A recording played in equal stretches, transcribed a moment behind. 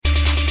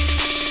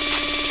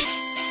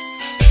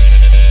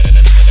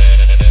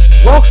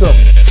Welcome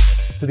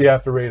to the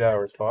After 8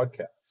 Hours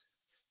podcast,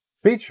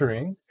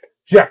 featuring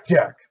Jack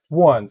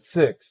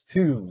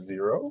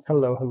 1620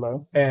 Hello,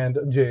 hello. and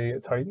Jay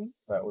Titan.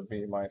 That would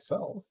be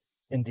myself.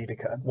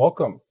 Indica.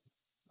 Welcome.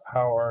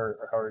 How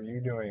are you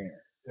doing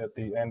at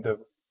the end of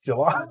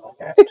July?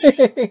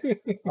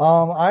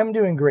 I'm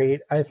doing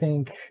great. I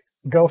think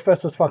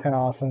GoFest was fucking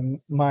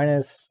awesome.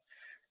 Minus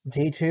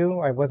day 2.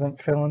 I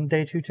wasn't feeling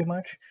day 2 too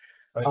much.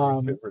 I think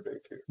you're fit for day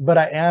 2. But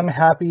I am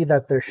happy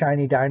that they're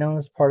shiny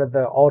dinos, part of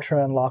the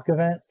Ultra Unlock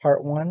event,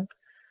 part 1.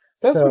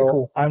 That's so pretty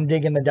cool. I'm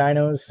digging the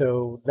dinos,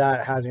 so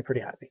that has me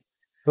pretty happy.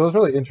 So it was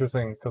really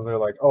interesting because they're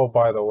like, oh,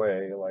 by the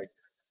way, like,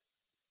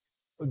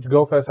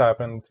 GoFest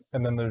happened,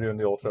 and then they're doing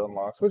the Ultra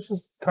Unlocks, which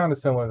is kind of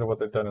similar to what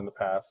they've done in the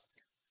past.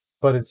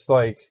 But it's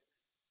like,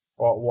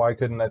 well, why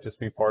couldn't that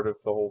just be part of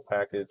the whole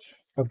package?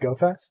 Of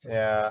GoFest?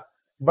 Yeah.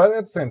 But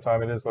at the same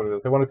time, it is what it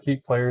is. They want to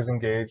keep players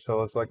engaged,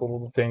 so it's like a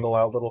little dangle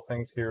out little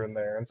things here and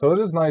there. And so it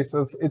is nice.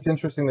 It's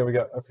interesting that we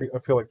got, I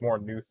feel like, more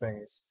new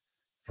things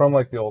from,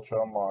 like, the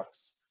Ultra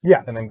Unlocks.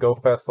 Yeah. And then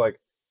GoFest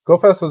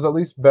was at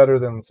least better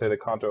than, say, the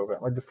Kanto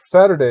event. Like, the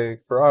Saturday,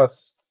 for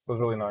us,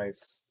 was really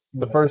nice.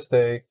 The first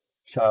day,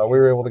 we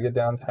were able to get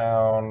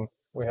downtown.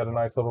 We had a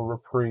nice little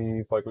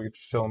reprieve. Like, we could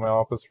just chill in my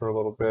office for a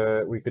little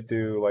bit. We could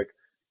do, like,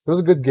 there was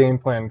a good game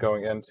plan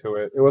going into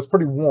it. It was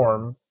pretty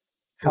warm.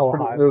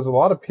 Hot. There was a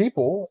lot of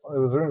people. It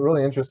was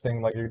really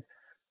interesting. Like,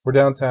 we're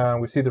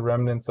downtown. We see the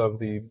remnants of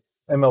the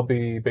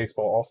MLB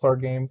baseball All-Star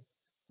game.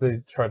 They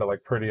try to,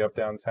 like, pretty up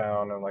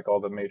downtown and, like,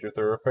 all the major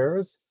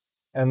thoroughfares.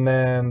 And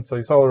then, so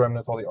you saw the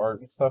remnants, all the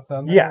art and stuff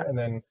down there. Yeah. And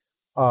then,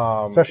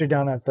 especially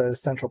down at the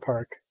Central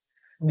Park.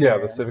 Yeah,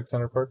 the Civic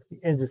Center Park.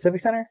 Is the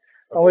Civic Center?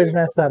 Always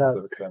mess that up.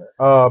 Civic Center.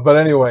 But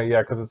anyway,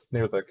 yeah, because it's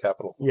near the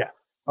Capitol. Yeah.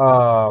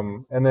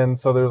 And then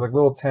so there's like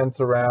little tents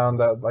around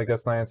that I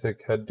guess Niantic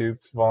had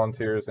duped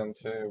volunteers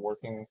into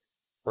working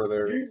for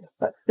their.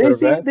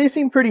 They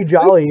seem pretty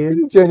jolly. They're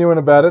pretty genuine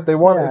about it. It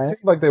Yeah. seemed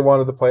like they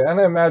wanted to play, and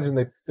I imagine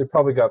they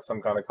probably got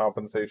some kind of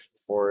compensation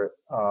for it.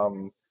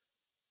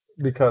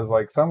 Because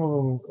like some of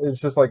them, it's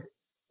just like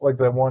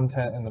the one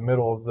tent in the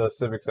middle of the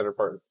Civic Center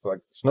part,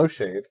 like snow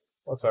shade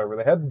whatsoever.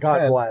 They had the God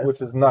tent, bless.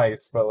 which is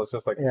nice, but it's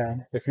just like Yeah.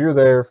 if you're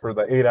there for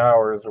the 8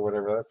 hours or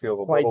whatever, that feels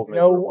a Like, little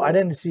no, miserable. I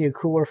didn't see a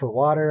cooler for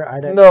water. I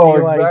didn't No,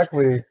 see, like,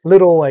 exactly.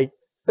 little, like,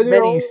 And, you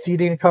many know,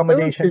 seating There was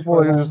accommodations people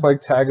for that them. just like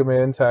tag them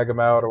in, tag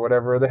them out, or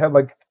whatever. They had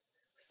like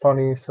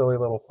funny, silly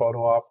little photo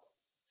op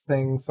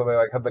things. So they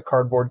like had the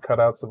cardboard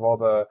cutouts of all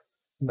the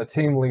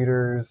team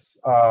leaders.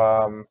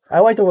 I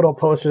like the little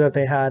poster that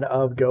they had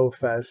of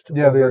GoFest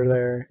over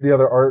there. The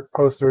other art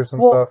posters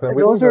and Well, stuff. And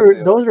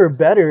those are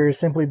better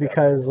simply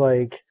because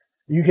like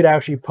you could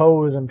actually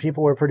pose and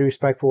people were pretty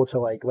respectful to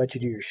like let you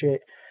do your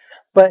shit.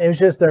 But it was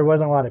just there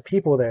wasn't a lot of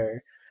people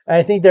there. And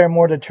I think they're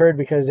more deterred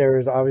because there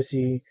was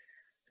obviously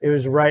it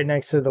was right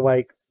next to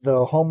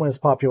the homeless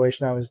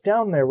population that was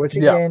down there, which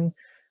again,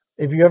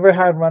 if you ever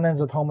had run-ins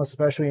with homeless,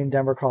 especially in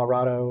Denver,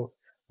 Colorado,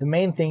 the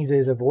main things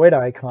is avoid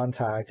eye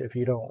contact if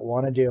you don't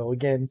want to deal.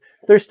 Again,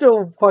 they're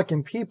still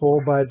fucking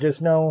people, but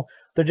just know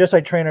they're just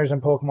like trainers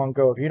in Pokemon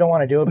Go. If you don't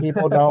want to deal with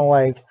people,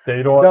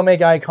 don't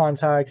make eye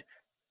contact.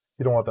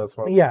 You don't want that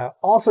smoke. Yeah.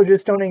 Also,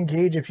 just don't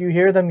engage. If you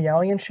hear them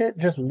yelling and shit,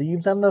 just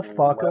leave them the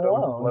fuck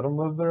alone. Let them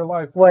live their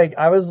life. Like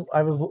I was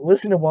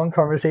listening to one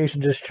conversation,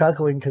 just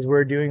chuckling because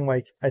we're doing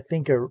like I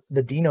think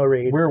the Dino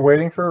raid. We're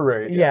waiting for a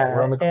raid. Yeah,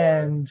 we're on the corner.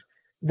 and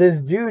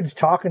this dude's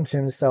talking to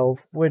himself,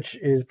 which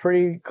is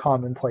pretty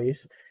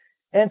commonplace.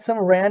 And some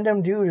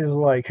random dude is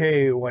like,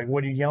 "Hey, like,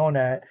 what are you yelling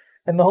at?"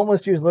 And the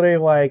homeless dude's literally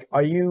like,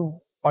 "Are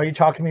you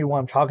talking to me while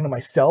I'm talking to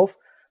myself?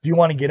 Do you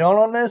want to get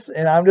on this?"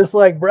 And I'm just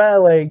like,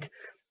 "Bruh, like."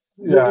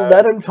 Just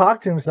let him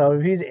talk to himself.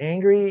 If he's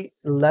angry,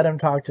 let him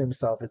talk to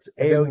himself. It's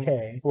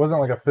A-okay. It wasn't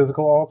like a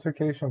physical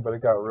altercation, but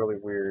it got really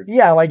weird.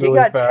 Yeah, like really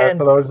it got fast. tense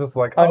So I was just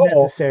like,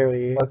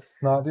 unnecessarily. Let's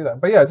not do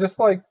that. But yeah, just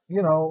like,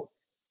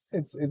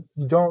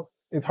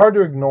 it's hard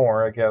to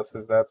ignore, I guess,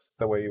 if that's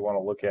the way you want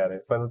to look at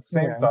it. But at the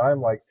same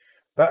time, like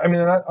that, I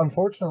mean,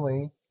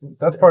 unfortunately,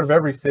 that's part of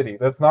every city.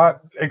 That's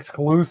not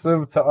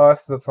exclusive to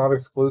us. That's not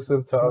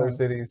exclusive to other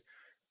cities.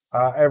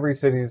 Every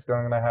city is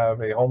going to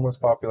have a homeless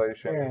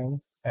population. Yeah.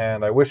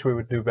 And I wish we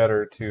would do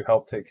better to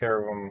help take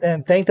care of them.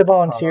 And thank the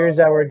volunteers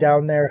that were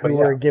down there who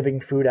were giving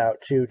food out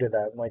too to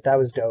them. Like that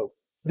was dope.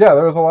 Yeah,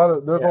 there's a lot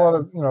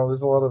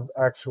of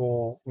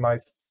actual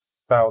nice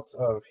bouts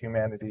of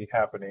humanity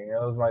happening. It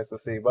was nice to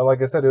see. But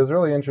like I said, it was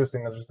really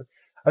interesting.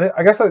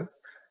 I guess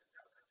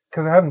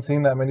because I haven't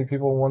seen that many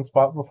people in one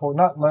spot before.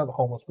 Not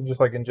homeless, but just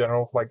like in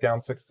general, like down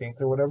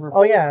 16th or whatever.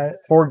 Oh yeah.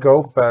 For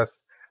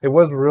GoFest, it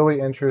was really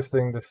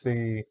interesting to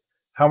see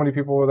how many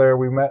people were there.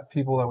 We met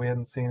people that we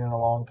hadn't seen in a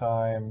long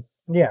time.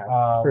 Yeah,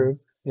 true.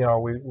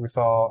 We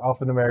saw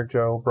Alphanumeric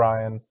Joe,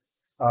 Brian.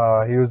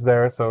 He was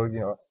there, so,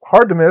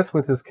 hard to miss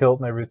with his kilt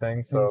and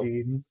everything. So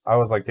Indeed. I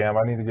was like, damn,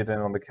 I need to get in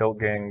on the kilt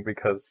gang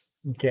because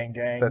gang.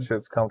 that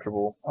shit's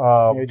comfortable.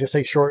 Just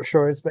like short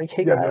shorts, like,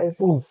 hey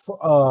guys. Oof.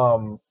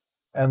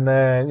 And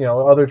then,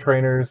 other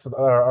trainers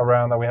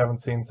around that we haven't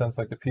seen since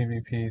like the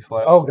PvP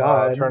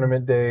 /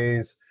 tournament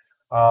days.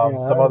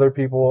 Some Yeah. other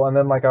people, and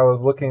then like I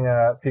was looking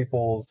at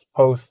people's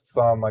posts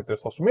on like their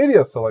social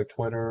media, so like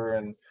Twitter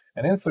and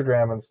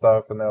Instagram and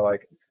stuff, and they're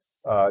like,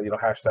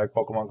 hashtag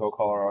Pokemon Go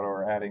Colorado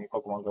or adding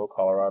Pokemon Go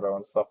Colorado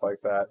and stuff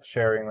like that,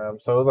 sharing them.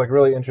 So it was like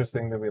really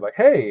interesting to be like,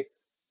 hey,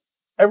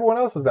 everyone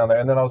else is down there.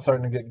 And then I was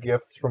starting to get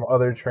gifts from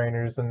other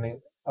trainers in the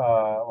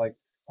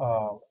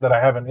that I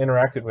haven't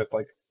interacted with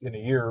like in a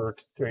year or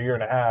a year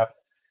and a half.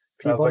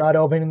 And I was People like, not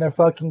opening their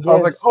fucking I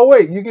was like, gifts. oh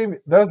wait, you gave me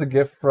that was a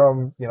gift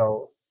from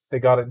they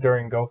got it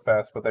during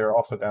GoFest, but they were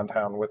also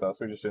downtown with us.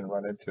 We just didn't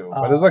run into them.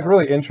 But it was like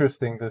really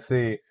interesting to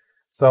see.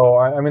 So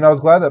I mean, I was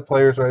glad that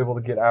players were able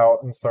to get out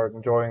and start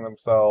enjoying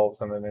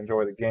themselves and then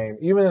enjoy the game.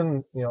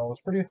 Even it was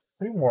pretty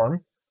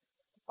warm.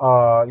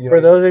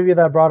 For those of you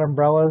that brought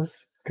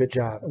umbrellas, good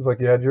job. It's like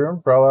you had your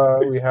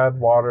umbrella, we had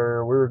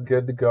water, we were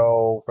good to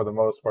go for the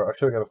most part. I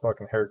should have got a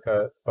fucking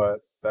haircut, but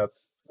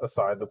that's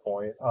aside the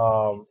point.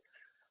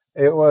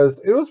 It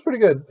was pretty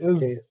good.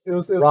 It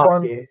was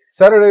fun.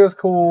 Saturday was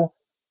cool.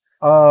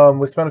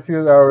 We spent a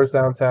few hours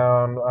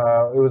downtown.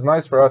 It was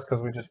nice for us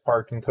because we just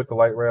parked and took the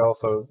light rail,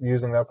 so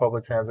using that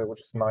public transit,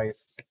 which is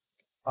nice.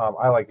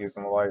 I like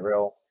using the light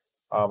rail.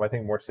 I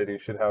think more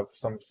cities should have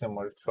some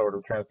similar sort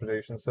of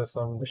transportation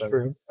system. That's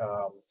true.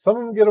 Some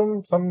of them get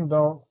them, some of them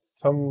don't.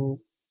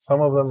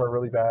 Some of them are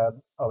really bad,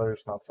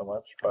 others not so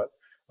much. But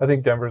I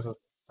think Denver's is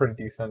pretty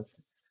decent.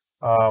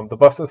 The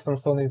bus system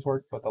still needs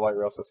work, but the light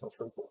rail system's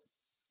pretty cool.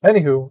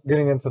 Anywho,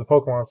 getting into the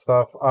Pokemon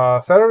stuff.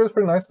 Saturday was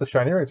pretty nice. The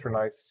shiny rates were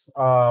nice.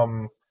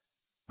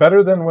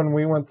 Better than when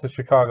we went to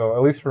Chicago,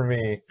 at least for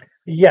me.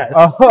 Yes.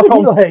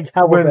 Like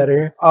how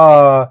better.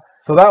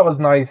 So that was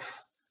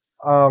nice.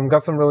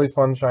 Got some really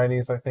fun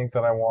shinies, I think,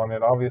 that I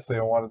wanted. Obviously,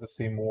 I wanted to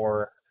see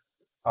more.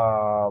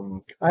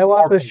 I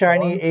lost the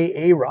shiny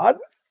AA Rod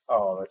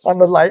on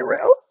the light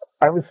rail.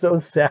 I was so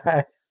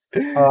sad.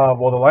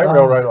 Well, the light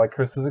rail ride, like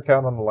Chris's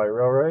account on the light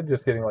rail ride,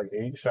 just getting like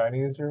 8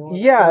 shinies or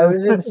whatever. Yeah, it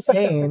was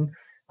insane.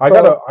 I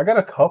got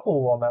a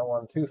couple on that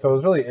one too, so it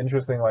was really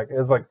interesting. Like it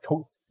was like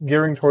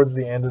gearing towards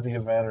the end of the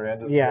event or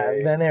end of the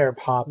day. Then they were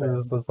popping. It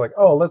was just like,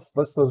 oh, let's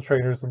throw the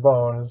trainers a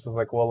bone. It's just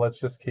like, well, let's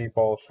just keep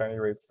all shiny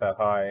rates that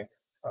high.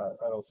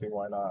 I don't see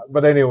why not.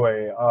 But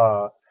anyway, it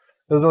was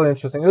really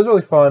interesting. It was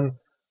really fun.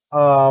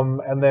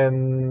 And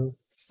then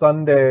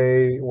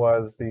Sunday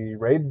was the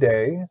raid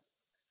day,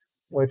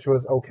 which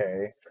was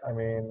okay. I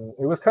mean,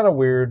 it was kind of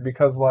weird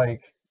because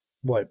like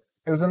what?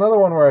 It was another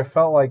one where I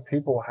felt like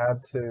people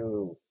had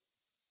to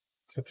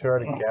try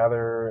to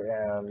gather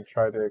and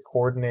try to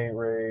coordinate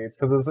raids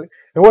because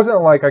it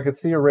wasn't like I could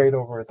see a raid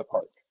over at the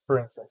park, for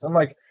instance. And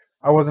like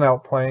I wasn't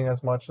out playing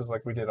as much as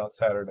like we did on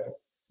Saturday.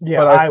 Yeah,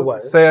 but I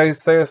was. Say I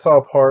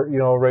saw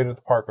a raid at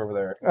the park over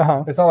there.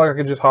 It's not like I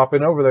could just hop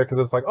in over there because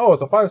it's like, oh,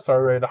 it's a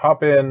 5-star raid.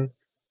 Hop in,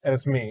 and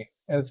it's me,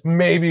 and it's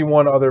maybe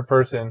one other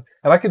person,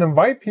 and I can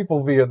invite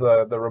people via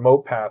the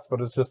remote pass,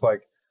 but it's just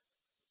like,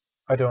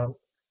 I don't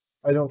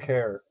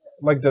care.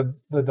 Like the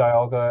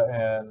Dialga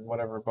and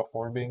whatever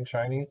before being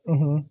shiny.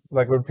 Mm-hmm.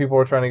 Like when people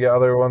were trying to get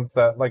other ones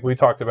that like we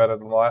talked about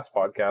it in the last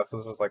podcast,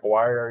 it's just like,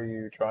 why are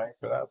you trying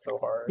for that so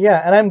hard?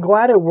 Yeah, and I'm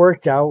glad it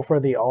worked out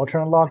for the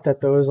Ultra Unlock that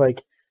those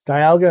like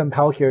Dialga and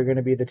Palkia are going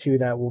to be the 2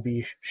 that will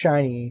be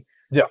shiny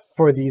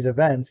for these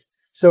events.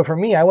 So for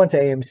me, I went to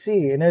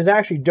AMC, and it was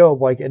actually dope.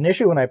 Like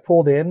initially when I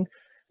pulled in,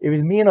 it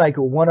was me and like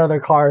one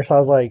other car, so I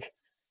was like,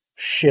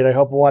 shit, I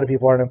hope a lot of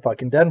people aren't in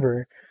fucking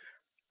Denver.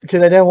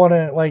 Because I didn't want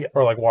to like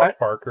watch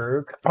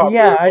Parker.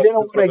 I didn't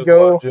want to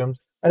go.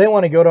 I didn't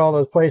want to go to all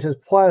those places.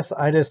 Plus,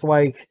 I just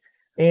like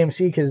AMC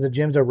because the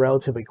gyms are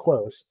relatively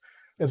close.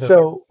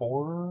 So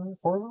 4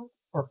 of them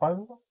or 5 of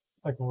them?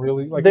 Like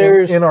really? Like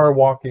there's in our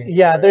walking.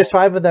 Yeah, there's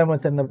 5 of them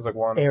within the like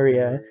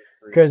area.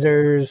 Because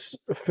there's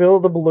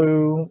Fill the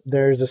Blue,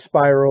 there's a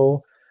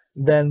Spiral,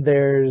 then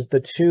there's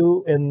the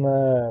 2 in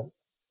the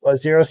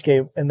Zero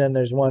Escape, and then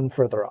there's one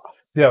further off.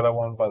 Yeah, that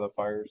one by the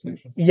fire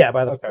station. Yeah,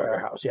 by the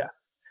firehouse. Yeah.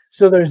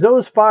 So there's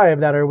those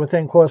 5 that are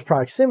within close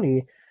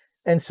proximity.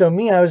 And so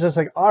I was just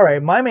like, all right,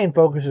 my main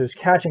focus is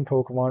catching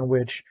Pokemon,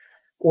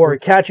 or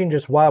catching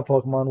just wild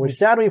Pokemon, which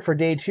sadly for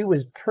day 2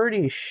 was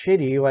pretty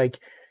shitty. Like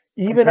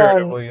even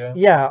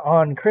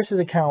on Chris's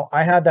account,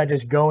 I had that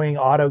just going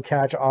auto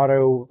catch,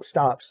 auto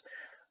stops.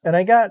 And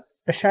I got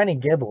a shiny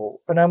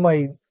Gibble. And I'm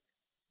like,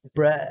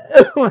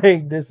 bruh,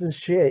 like this is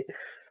shit.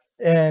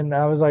 And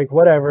I was like,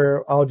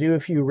 whatever, I'll do a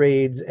few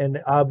raids and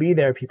I'll be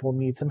there. People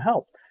need some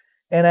help.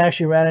 And I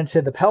actually ran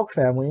into the Pelk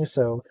family,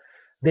 so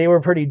they were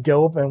pretty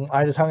dope, and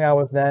I just hung out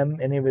with them,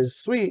 and it was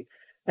sweet.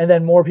 And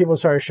then more people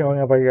started showing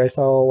up. Like I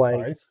saw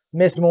like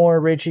Miss Moore,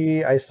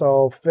 Richie. I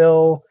saw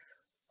Phil,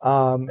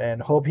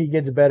 and hope he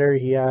gets better.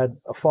 He had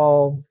a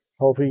fall.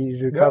 Hopefully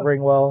he's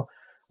recovering well.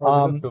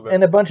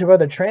 And a bunch of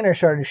other trainers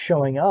started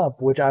showing up,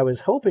 which I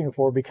was hoping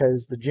for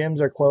because the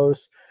gyms are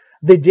close.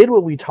 They did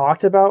what we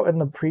talked about in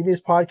the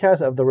previous podcast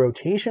of the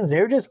rotations.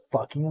 They were just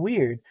fucking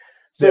weird.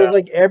 So it was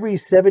like every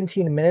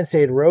 17 minutes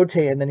they'd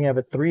rotate, and then you have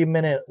a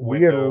 3-minute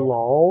weird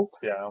lull.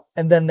 Yeah.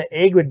 And then the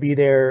egg would be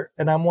there,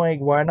 and I'm like,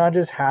 why not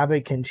just have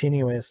it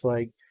continuous,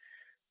 like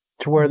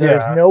to where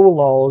there's no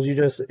lulls?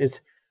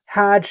 It's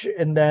hatch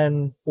and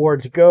then, or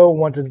it's go.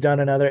 Once it's done,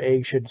 another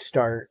egg should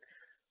start.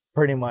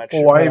 Pretty much.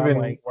 Well, why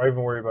even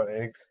worry about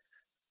eggs?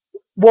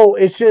 Well,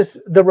 it's just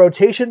the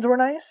rotations were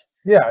nice.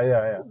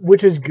 Yeah.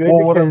 Which is good.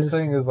 Well, what I'm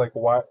saying is like,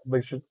 why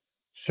they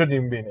shouldn't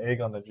even be an egg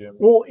on the gym.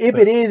 Well, if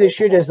it is, it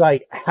should just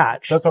like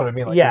hatch. That's what I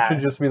mean. Like, it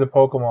should just be the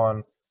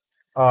Pokemon,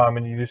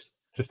 and you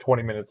just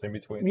 20 minutes in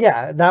between.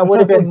 Yeah, that would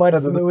have been much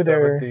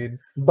smoother.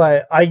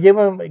 But I give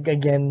them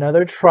again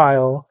another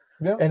trial,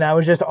 and that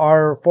was just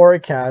our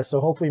forecast.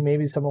 So hopefully,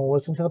 maybe someone will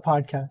listen to the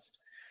podcast.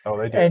 Oh,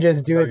 they do. And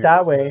just do it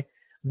that way.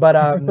 But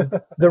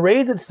the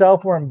raids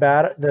itself weren't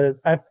bad.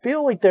 I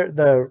feel like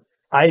the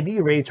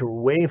IV rates were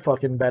way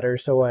fucking better.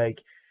 So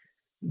like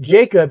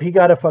Jacob, he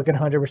got a fucking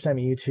 100%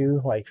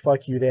 Mewtwo. Like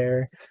fuck you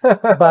there.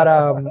 But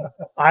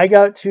I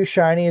got 2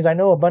 shinies. I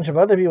know a bunch of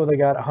other people that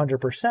got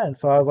 100%.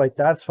 So I was like,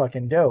 that's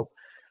fucking dope.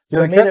 So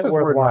yeah, it made it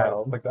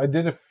worthwhile. Nice. Like I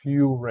did a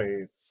few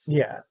raids.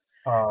 Yeah.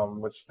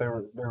 Which they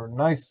were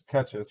nice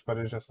catches, but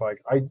it's just like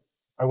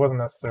I wasn't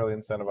necessarily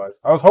incentivized.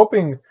 I was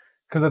hoping.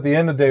 Because at the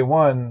end of day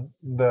 1,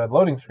 the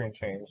loading screen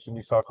changed and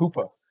you saw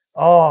Hoopa.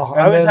 Oh,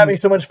 I was having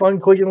so much fun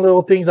clicking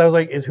little things. I was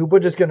like, is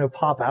Hoopa just going to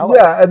pop out?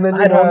 Yeah, and then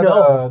you don't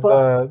know.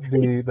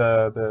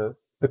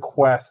 The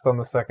quest on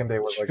the second day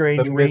was like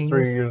the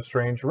Mystery of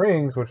Strange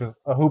Rings, which is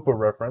a Hoopa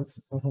reference.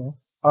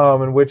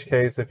 Mm-hmm. In which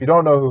case, if you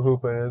don't know who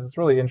Hoopa is, it's a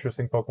really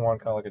interesting Pokemon,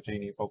 kind of like a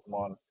genie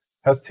Pokemon.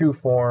 Has 2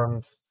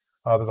 forms.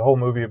 There's a whole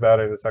movie about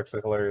it. It's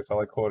actually hilarious. I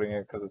like quoting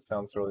it because it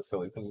sounds really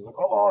silly. Because he's like,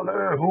 "Oh,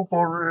 there,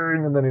 Hoopa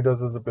ring," and then he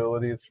does his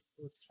ability. It's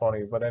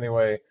funny. But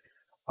anyway,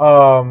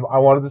 I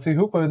wanted to see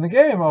Hoopa in the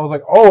game. I was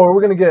like, "Oh,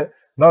 we're gonna get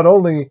not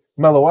only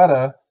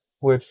Meloetta,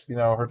 which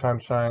her time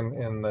to shine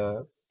in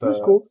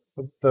cool.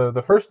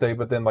 the first day,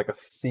 but then like a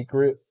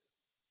secret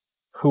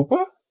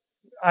Hoopa."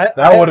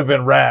 That would have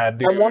been rad,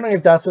 dude. I'm wondering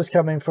if that's what's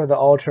coming for the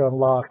Ultra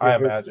Unlock. I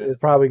imagine it's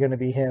probably going to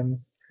be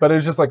him. But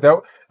it's just like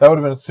that would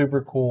have been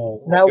super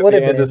cool. That would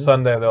have been. At the end of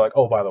Sunday, they're like,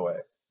 "Oh, by the way,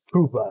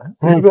 Hoopa."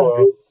 I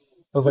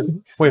was like,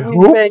 "Wait,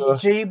 Hoopa?"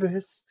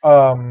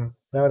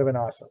 That would have been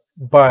awesome.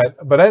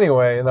 But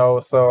anyway,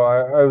 so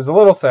I was a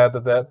little sad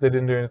that they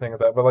didn't do anything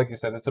with that. But like you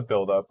said, it's a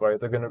build up, right?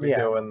 They're going to be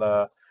doing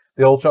the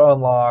Ultra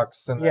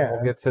Unlocks, and then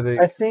we'll get to the.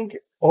 I think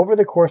over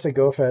the course of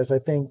GoFest, I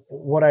think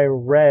what I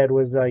read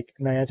was like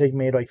Niantic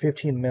made like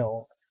 15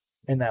 mil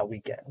in that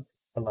weekend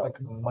alone.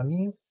 Like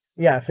money?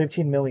 Yeah,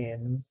 15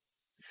 million.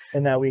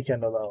 In that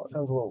weekend alone.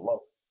 Sounds a little low.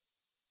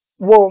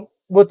 Well,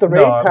 with the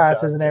raid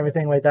passes and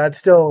everything like that,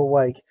 still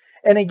like,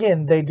 and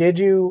again, they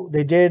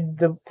did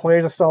the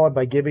players a solid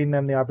by giving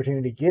them the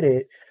opportunity to get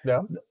it.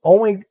 Yeah. The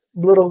only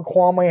little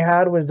qualm I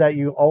had was that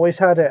you always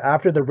had to,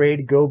 after the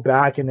raid, go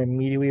back and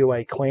immediately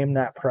like claim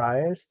that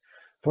prize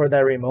for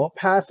that remote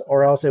pass,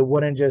 or else it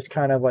wouldn't just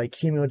kind of like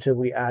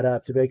cumulatively add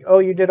up to be like, oh,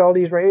 you did all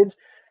these raids?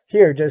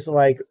 Here, just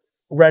like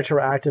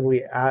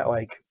retroactively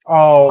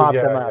pop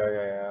them up.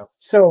 Yeah.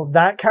 So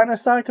that kind of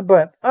sucked,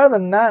 but other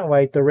than that,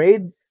 like the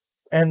raid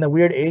and the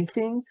weird egg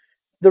thing,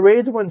 the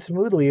raids went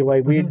smoothly.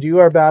 Like we'd do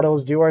our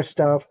battles, do our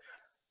stuff.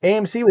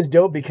 AMC was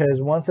dope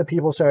because once the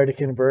people started to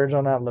converge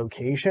on that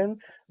location,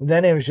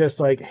 then it was just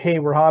like, hey,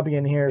 we're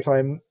hobbying here. So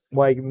I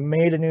like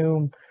made a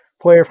new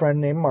player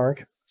friend named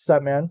Mark.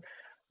 Sup, man?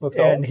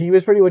 And he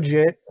was pretty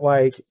legit.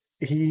 Like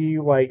he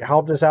like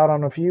helped us out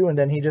on a few, and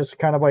then he just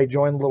kind of like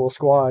joined the little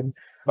squad.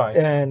 Nice.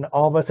 And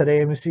all of us at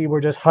AMC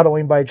were just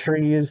huddling by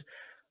trees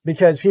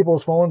because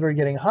people's phones were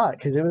getting hot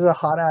because it was a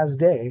hot ass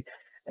day.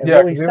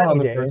 Really even on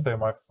the first day,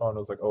 my phone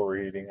was like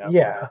overheating.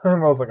 Yeah. I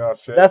was like, oh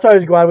shit. That's why I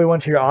was glad we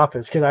went to your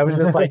office because I was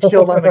just like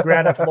chilled on the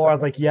granite floor. I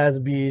was like, yes,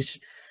 beach.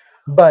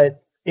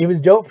 But it was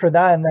dope for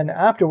that. And then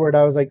afterward,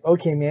 I was like,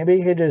 okay, maybe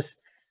you could just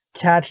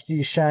catch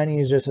these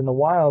shinies just in the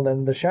wild.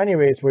 And the shiny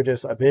rates were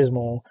just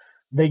abysmal.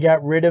 They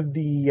got rid of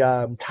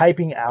the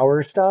typing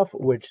hour stuff,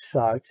 which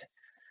sucked.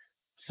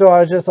 So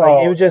I was just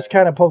like, it was just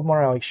kind of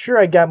Pokemon. Like, sure,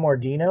 I got more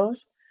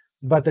dinos,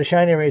 but the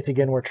shiny rates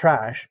again were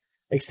trash.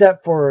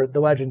 Except for the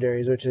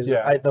legendaries, which is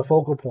the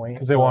focal point.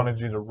 Because they wanted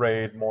you to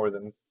raid more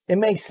than... It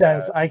makes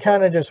sense. I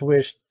kind of just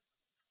wish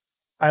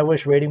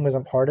raiding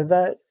wasn't part of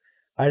that.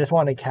 I just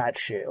wanted to catch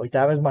shit. Like,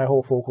 that was my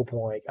whole focal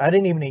point. I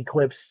didn't even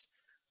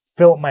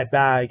fill up my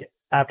bag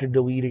after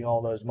deleting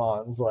all those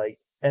mons. Like,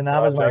 and that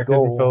was my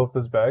goal. Didn't fill up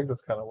his bag?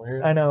 That's kind of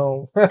weird. I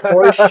know.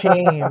 For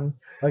shame.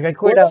 Like, I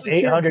cleared out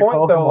 800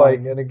 Pokemon. Though,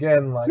 like, and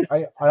again, like,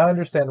 I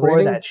understand.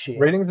 That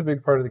shit. Raiding's a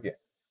big part of the game.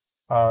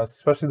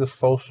 Especially the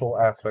social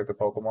aspect of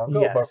Pokemon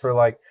Go. Yes. But for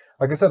like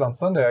I said on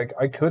Sunday,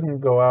 I couldn't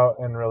go out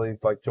and really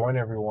like join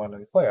everyone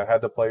and play. I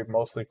had to play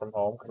mostly from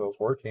home because I was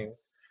working.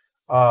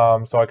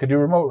 So I could do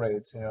remote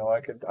raids. You know,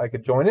 I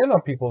could join in on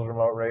people's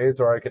remote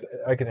raids, or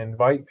I could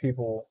invite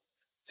people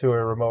to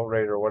a remote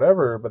raid or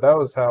whatever. But that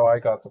was how I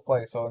got to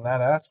play. So in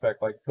that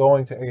aspect, like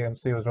going to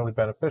AMC was really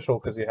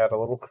beneficial because you had a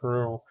little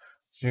crew,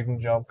 so you can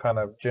jump kind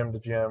of gym to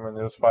gym, and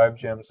there was 5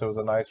 gyms, so it was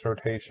a nice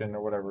rotation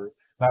or whatever.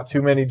 Not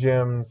too many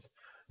gyms.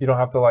 You don't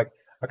have to like,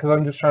 because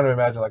I'm just trying to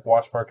imagine like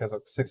Watch Park has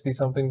like 60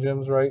 something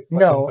gyms, right? Like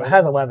no, it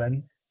has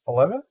 11.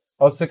 11?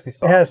 Oh, 60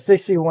 something. It has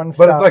 61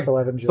 stops, like,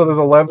 11 gyms. So there's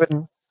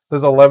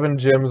 11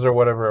 gyms or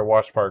whatever at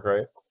Watch Park,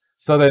 right?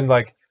 So then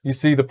like you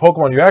see the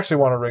Pokemon you actually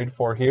want to raid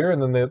for here,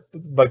 and then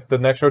the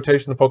next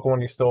rotation, the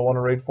Pokemon you still want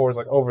to raid for is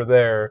like over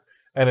there,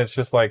 and it's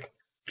just like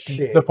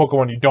Shit. the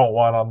Pokemon you don't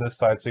want on this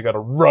side, so you got to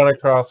run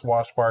across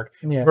Wash Park.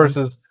 Yeah.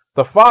 Versus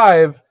the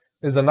 5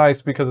 is a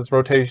nice because it's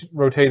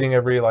rotating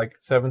every like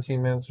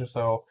 17 minutes or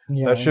so.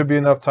 Yeah. That should be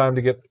enough time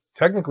to get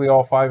technically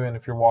all 5 in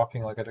if you're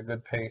walking like at a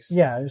good pace.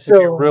 Yeah. If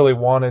So you really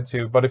wanted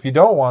to, but if you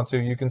don't want to,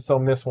 you can still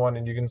miss one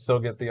and you can still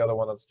get the other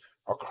one that's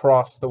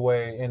across the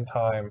way in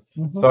time.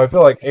 So I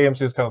feel like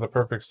AMC is kind of the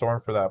perfect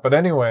storm for that. But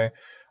anyway,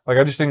 like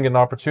I just didn't get an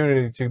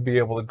opportunity to be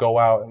able to go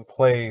out and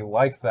play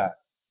like that.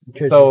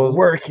 so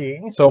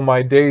working. So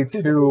my day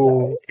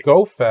 2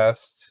 Go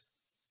Fest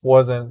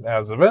wasn't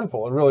as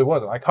eventful. It really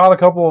wasn't. I caught a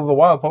couple of the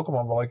wild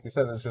Pokemon, but like you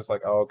said, it's just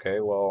like, oh, okay,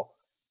 well,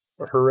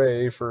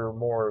 hooray for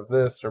more of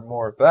this or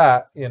more of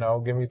that. You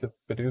know, give me the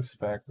Bidoofs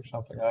back or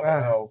something. I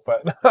don't know,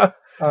 but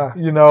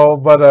you know,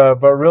 but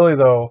really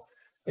though,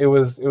 it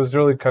was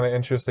really kind of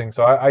interesting.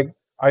 So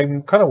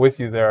I'm kind of with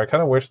you there. I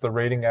kind of wish the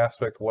rating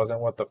aspect wasn't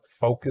what the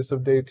focus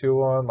of day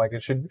 2 on. Like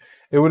it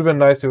would have been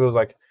nice if it was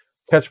like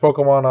catch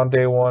Pokemon on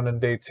day 1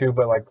 and day 2,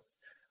 but like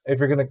if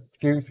you're gonna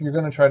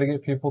try to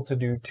get people to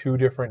do 2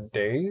 different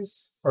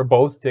days or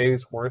both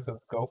days worth of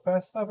Go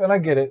Fest stuff, and I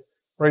get it,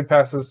 raid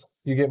passes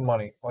you get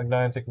money. Like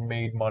Niantic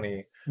made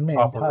money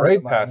off of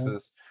raid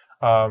passes,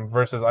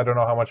 versus I don't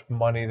know how much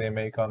money they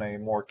make on a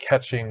more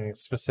catching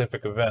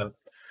specific event.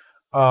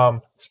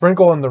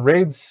 Sprinkle in the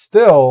raids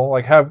still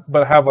like have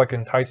like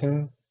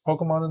enticing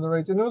Pokemon in the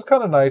raids, and it was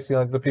kind of nice, you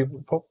know, like the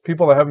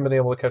people that haven't been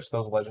able to catch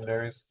those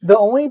legendaries. The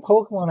only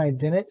Pokemon I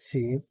didn't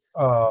see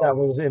that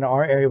was in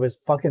our area was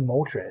fucking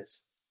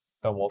Moltres.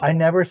 I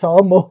never saw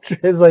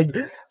Moltres. Like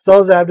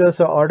saw Zapdos,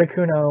 saw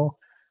Articuno,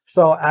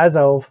 saw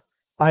Azelf.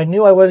 I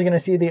knew I wasn't gonna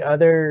see the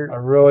other. I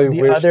really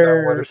wish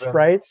other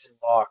sprites.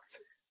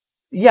 Locked.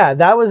 Yeah,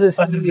 that was a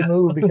sneaky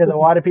move because a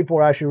lot of people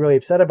were actually really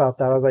upset about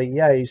that. I was like,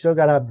 yeah, you still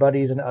gotta have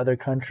buddies in other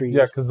countries.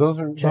 Yeah, because those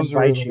are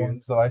the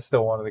ones that I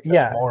still wanted to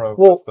catch more of.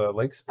 Well, the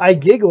lakes. I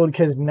giggled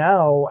because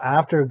now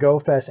after Go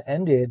Fest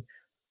ended,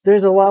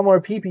 there's a lot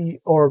more PP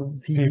a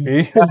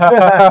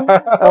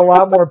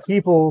lot more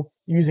people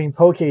using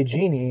Poke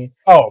Genie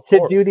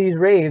to do these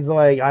raids.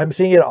 Like I'm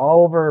seeing it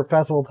all over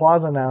Festival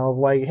Plaza now.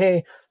 Like,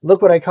 hey,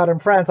 look what I caught in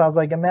France. I was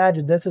like,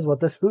 imagine this is what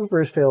the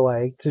spoofers feel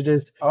like to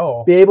just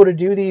be able to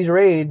do these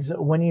raids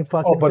when you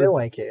fucking feel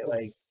like it.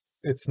 Like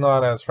it's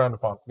not as frowned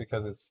upon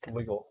because it's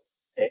legal.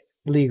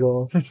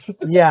 Legal,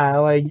 yeah.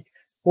 Like,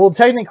 well,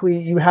 technically,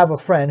 you have a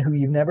friend who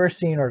you've never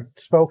seen or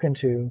spoken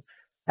to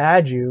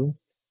add you.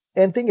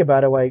 And think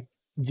about it, like,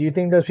 do you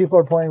think those people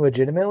are playing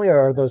legitimately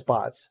or are those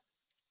bots?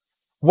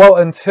 Well,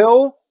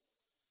 until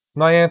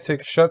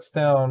Niantic shuts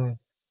down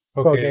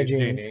Poke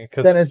Genie,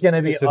 because then it's going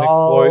to be an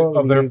exploit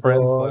of their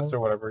friends list or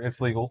whatever. It's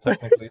legal,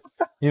 technically.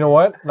 You know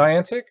what,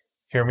 Niantic?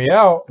 Hear me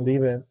out.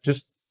 Leave it.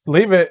 Just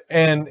leave it,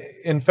 and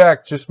in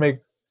fact, just make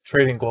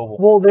trading global.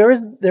 Well, there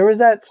was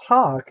that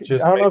talk. I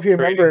don't know if you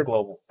remember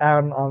global.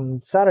 on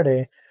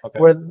Saturday,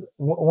 where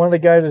one of the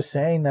guys was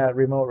saying that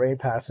remote raid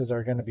passes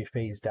are going to be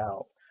phased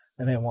out.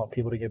 And they want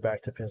people to get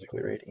back to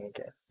physically raiding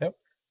again. Yep,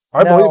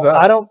 I believe that.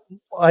 I don't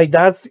like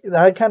that.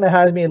 Kind of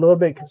has me a little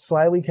bit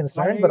slightly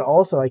concerned, but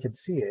also I can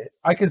see it.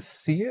 I can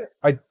see it.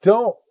 I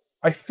don't.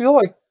 I feel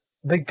like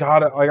they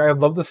gotta. Like, I'd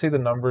love to see the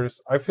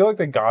numbers. I feel like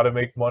they gotta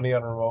make money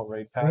on remote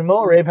raid passes.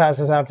 Remote raid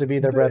passes have to be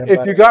their bread and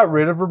butter. If you got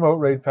rid of remote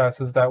raid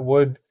passes, that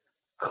would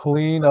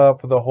clean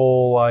up the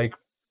whole like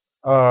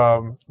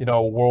you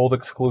know, world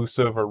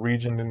exclusive or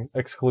region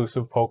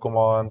exclusive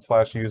Pokemon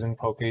 / using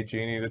Poke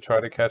Genie to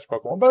try to catch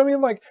Pokemon. But I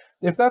mean, like,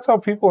 if that's how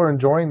people are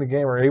enjoying the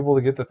game or able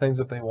to get the things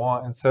that they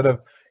want instead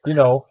of, you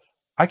know,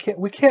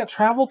 we can't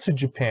travel to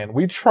Japan.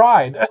 We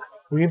tried.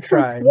 We've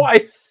tried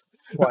twice.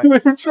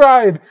 We've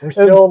tried. We're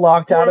still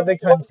locked out of the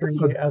country.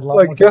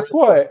 Like, guess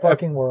what?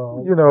 Fucking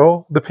world. You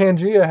know, the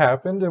Pangea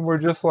happened, and we're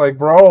just like,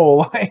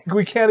 bro, like,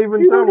 we can't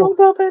even travel. Don't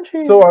know about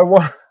Pangea. So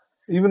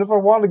even if I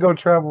want to go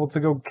travel to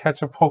go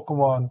catch a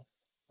Pokemon,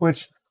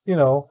 which, you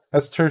know,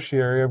 as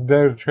tertiary, I'm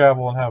there to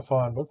travel and have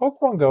fun. But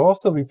Pokemon Go, I'll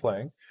still be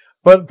playing.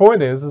 But the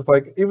point is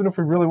like, even if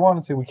we really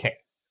wanted to, we can't.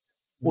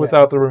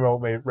 Without the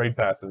remote raid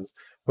passes.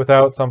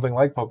 Without something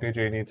like Poke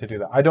Genie to do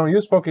that. I don't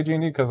use Poke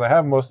Genie because I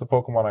have most of the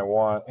Pokemon I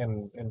want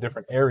in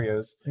different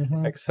areas.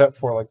 Except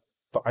for, like,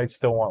 I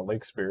still want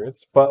Lake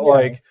Spirits. But,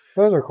 like...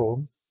 those are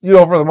cool. You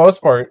know, for the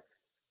most part,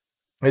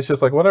 it's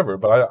just like, whatever.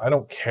 But I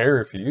don't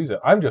care if you use it.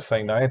 I'm just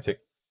saying Niantic,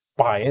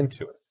 buy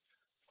into it.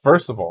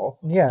 First of all,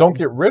 don't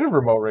get rid of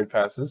remote raid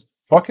passes.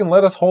 Fucking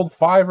let us hold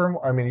 5 or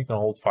more. I mean, you can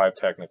hold 5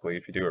 technically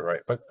if you do it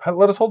right, but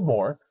let us hold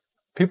more.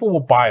 People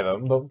will buy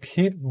them. They'll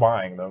keep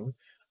buying them.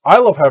 I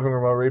love having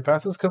remote raid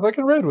passes because I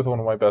can raid with one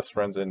of my best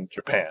friends in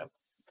Japan.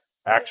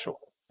 Actually.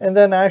 And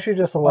then actually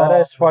just let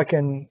us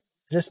fucking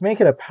just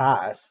make it a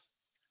pass.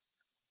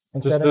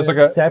 Instead of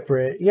like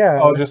separate. Yeah.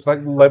 Oh, just like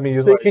let me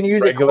use so you can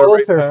use it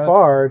close or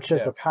far. It's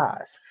just a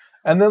pass.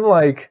 And then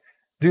like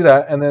do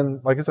that, and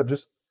then like I said,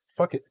 just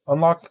fuck it.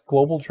 Unlock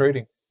global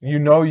trading. You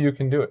know you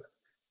can do it.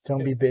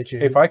 Don't be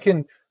bitches. If I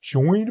can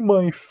join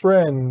my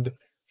friend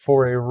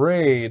for a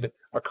raid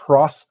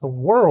across the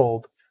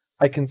world,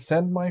 I can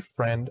send my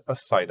friend a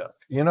Psyduck.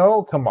 You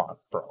know, come on,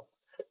 bro.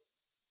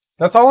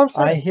 That's all I'm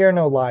saying. I hear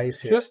no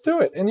lies here. Just do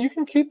it. And you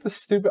can keep the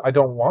stupid, I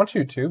don't want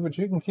you to, but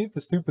you can keep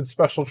the stupid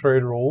special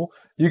trade rule.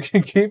 You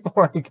can keep,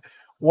 like,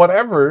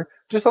 whatever.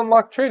 Just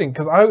unlock trading.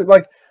 Because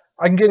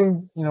I'm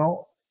getting,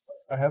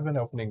 I have been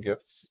opening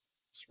gifts.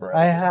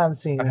 I have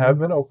seen. I have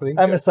been opening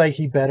I'm gifts. just like,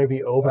 he better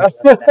be opening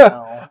them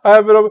now. I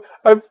have been,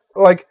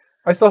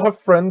 I still have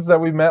friends that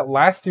we met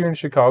last year in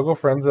Chicago,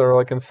 friends that are,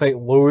 like, in St.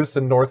 Louis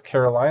and North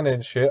Carolina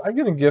and shit. I'm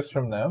getting gifts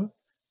from them.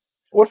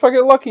 What if I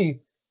get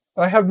lucky?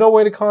 I have no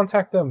way to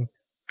contact them.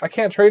 I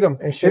can't trade them.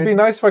 It'd be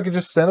nice if I could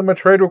just send them a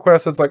trade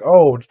request. It's like,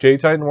 oh,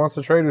 J-Titan wants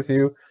to trade with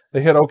you.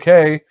 They hit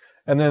OK,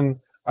 and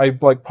then I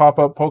pop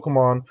up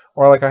Pokemon,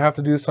 or I have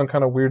to do some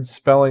kind of weird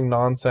spelling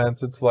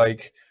nonsense. It's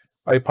like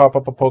I pop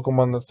up a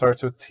Pokemon that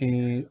starts with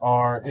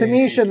T-R. To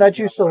me, should let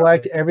you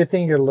select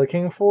everything you're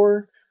looking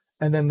for,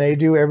 and then they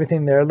do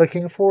everything they're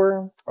looking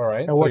for. All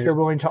right. And what you're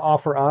willing to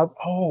offer up.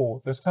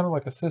 Oh, there's kind of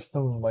like a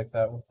system like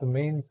that with the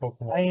main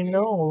Pokemon. I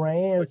know,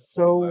 right? It's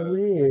so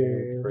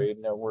weird. Trade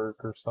network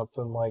or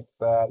something like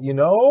that.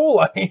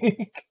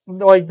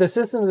 Like the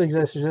systems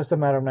exist. It's just a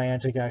matter of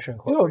Niantic actually.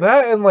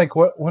 That and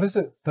what is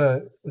it?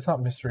 It's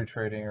not mystery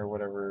trading or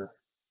whatever.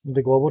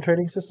 The global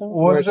trading system.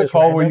 What is it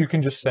called? Random? Where you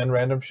can just send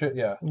random shit?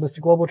 Yeah. It's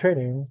the global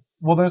trading.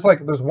 Well, there's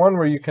one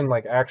where you can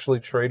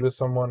actually trade with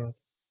someone.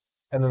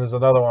 And then there's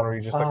another one where you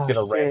just get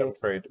a random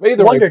trade.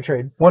 Wonder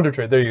Trade. Wonder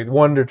Trade. There you go.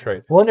 Wonder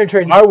Trade. Wonder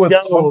Trade. I would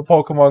love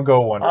Pokemon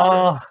Go Wonder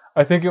Trade.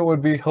 I think it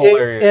would be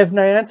hilarious. If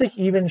Niantic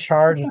even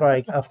charged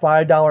a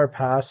 $5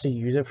 pass to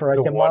use it for a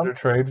month. Wonder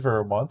Trade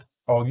for a month.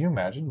 Oh, you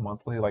imagine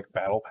monthly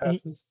battle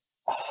passes?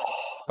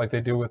 Like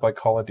they do with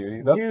Call of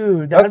Duty.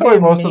 That's the way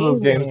most of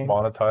those games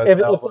monetize. If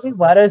they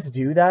let us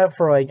do that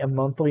for a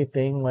monthly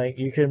thing,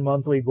 you can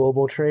monthly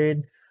global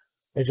trade,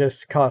 it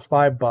just costs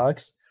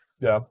 $5.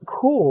 Yeah.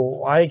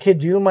 Cool. I could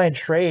do my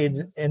trades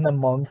in the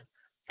month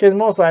because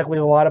most likely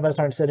a lot of us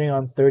aren't sitting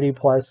on 30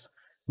 plus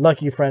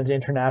Lucky Friends,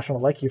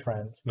 international Lucky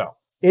Friends. No.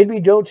 It'd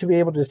be dope to be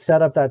able to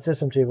set up that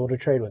system to be able to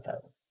trade with them.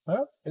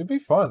 Yeah, it'd be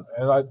fun.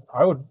 And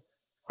I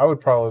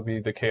would probably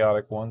be the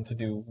chaotic one to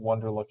do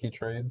Wonder Lucky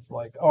trades.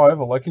 I have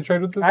a Lucky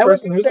Trade with this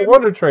person. Here's a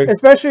Wonder Trade.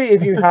 Especially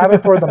if you have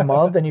it for the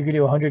month and you can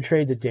do 100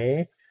 trades a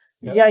day.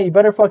 Yeah, you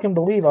better fucking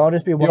believe I'll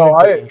just be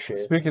Wonder shit.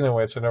 Speaking of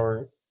which,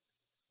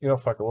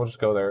 fuck it, we'll just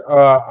go there.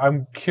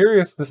 I'm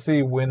curious to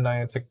see when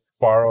Niantic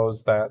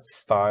borrows that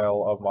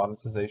style of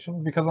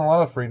monetization, because in a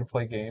lot of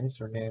free-to-play games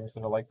or games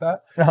that are like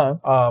that,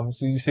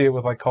 so you see it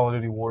with Call of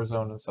Duty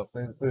Warzone and stuff.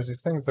 There's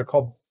these things, they're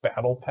called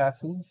battle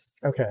passes.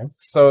 Okay.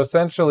 So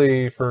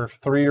essentially, for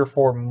 3 or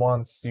 4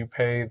 months, you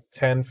pay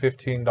 $10,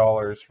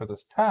 $15 for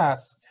this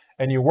pass,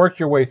 and you work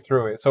your way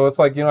through it. So it's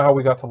how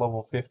we got to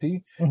level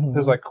 50? Mm-hmm.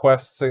 There's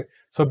quests.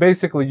 So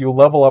basically, you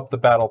level up the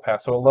battle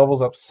pass. So it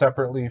levels up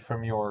separately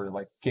from your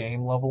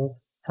game level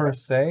per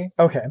se.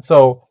 Okay.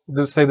 So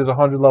say there's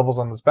 100 levels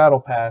on this battle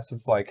pass.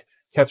 It's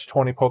catch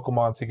 20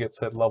 Pokemon to get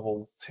to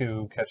level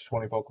 2, catch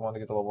 20 Pokemon to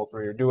get to level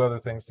 3, or do other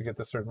things to get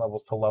to certain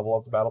levels to level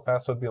up the battle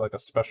pass. So it'd be a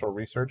special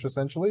research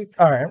essentially.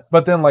 All right.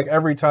 But then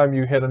every time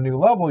you hit a new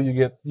level, you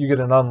get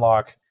an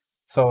unlock.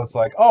 So it's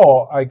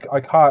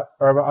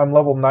I'm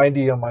level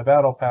 90 on my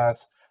battle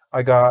pass.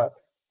 I got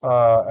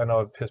I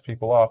know it pissed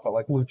people off, but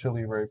Lucha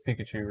Libre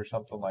Pikachu or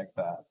something like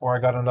that. Or I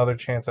got another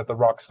chance at the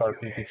Rockstar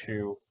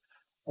Pikachu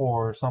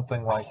or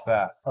something like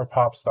that. Or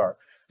Popstar.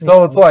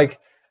 So it's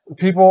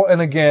people,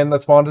 and again,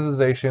 that's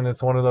monetization.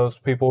 It's one of those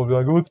people will be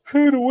oh, it's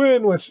pay to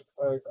win, which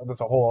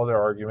that's a whole other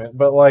argument.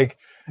 But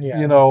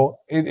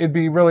it'd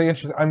be really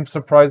interesting. I'm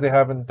surprised they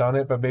haven't done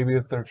it, but maybe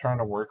if they're trying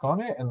to work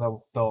on it and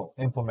they'll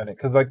implement it.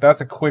 Because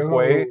that's a quick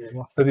way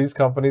for these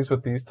companies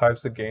with these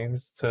types of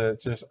games to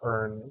just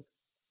earn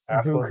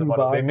assloads of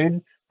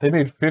money. They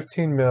made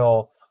 15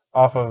 mil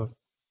off of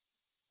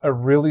a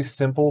really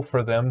simple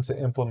for them to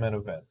implement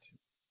event.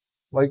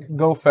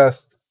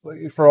 GoFest,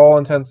 for all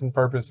intents and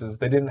purposes,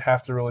 they didn't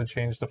have to really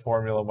change the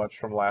formula much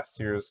from last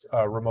year's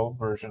remote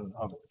version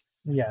of it.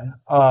 Yeah.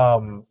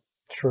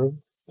 True.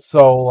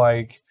 So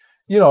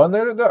and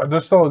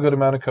there's still a good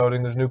amount of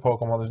coding. There's new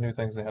Pokemon. There's new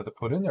things they had to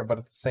put in there. But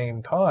at the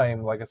same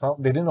time, it's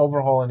not. They didn't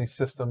overhaul any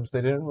systems.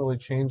 They didn't really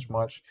change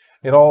much.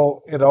 It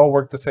all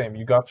worked the same.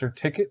 You got your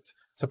ticket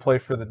to play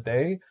for the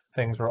day.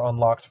 Things were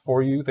unlocked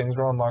for you. Things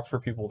were unlocked for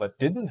people that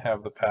didn't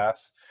have the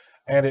pass,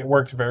 and it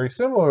worked very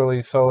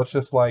similarly. So it's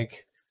just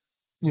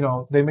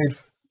they made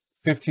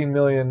 15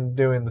 million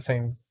doing the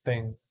same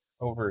thing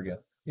over again.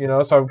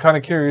 So I'm kind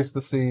of curious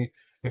to see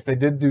if they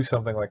did do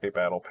something like a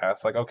battle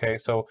pass. Okay,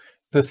 so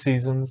the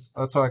seasons.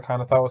 That's what I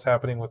kind of thought was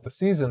happening with the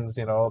seasons.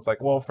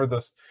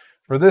 It's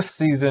for this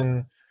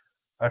season.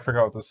 I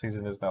forgot what the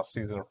season is now,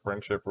 Season of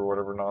Friendship or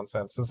whatever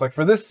nonsense. It's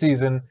for this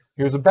season,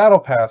 here's a battle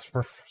pass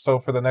for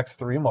the next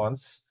 3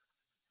 months.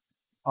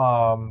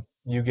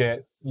 You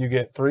get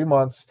 3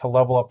 months to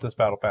level up this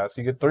battle pass.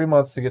 You get 3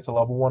 months to get to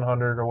level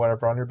 100 or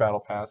whatever on your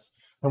battle pass.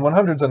 And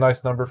 100 is a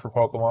nice number for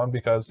Pokemon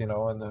because, in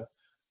the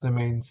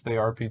mainstay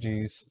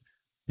RPGs,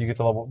 you get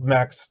to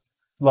max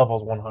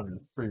levels 100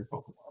 for your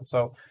Pokemon.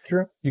 So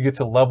true. You get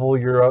to level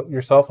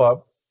yourself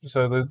up.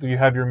 So you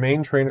have your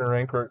main trainer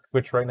rank,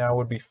 which right now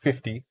would be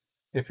 50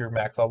 if you're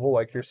max level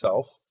like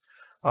yourself.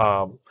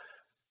 Um,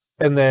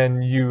 and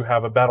then you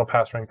have a battle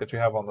pass rank that you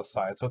have on the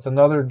side. So it's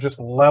another just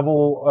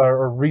level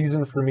or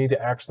reason for me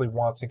to actually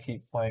want to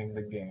keep playing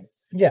the game.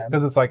 Yeah.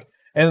 Because it's like,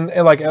 and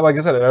like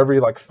I said, at every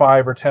like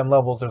 5 or 10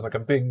 levels, there's like a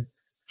big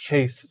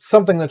chase,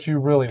 something that you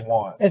really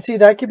want. And see,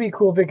 that could be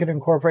cool if it could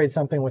incorporate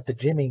something with the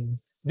gymming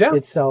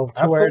itself,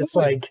 to where it's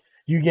like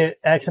you get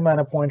X amount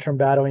of points from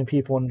battling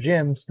people in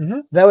gyms. Mm-hmm.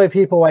 That way,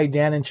 people like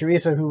Dan and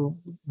Teresa, who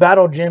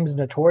battled gyms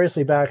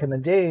notoriously back in the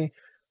day,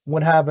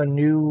 would have a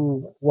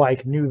new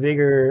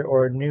vigor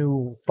or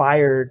new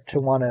fire to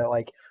want to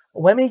like,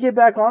 let me get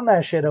back on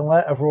that shit and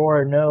let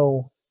Aurora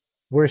know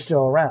we're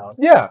still around.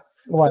 Yeah.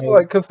 Like,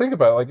 because think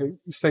about it, like,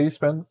 say you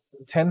spend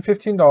 $10,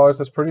 $15,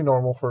 that's pretty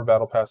normal for a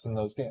battle pass in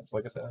those games.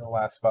 Like I said, it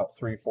lasts about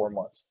 3-4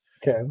 months.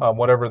 Okay.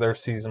 Whatever their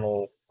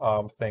seasonal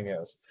thing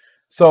is.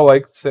 So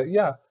like,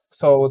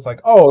 so it's like,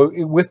 oh,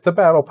 with the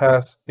battle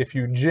pass, if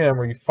you gym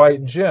or you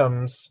fight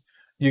gyms,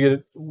 you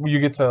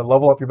get to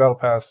level up your battle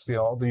pass. You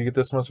know, you get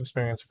this much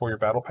experience for your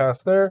battle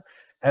pass there,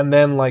 and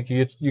then like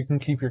you can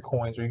keep your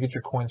coins, or you get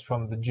your coins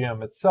from the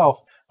gym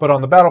itself. But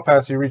on the battle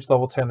pass, you reach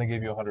level 10, they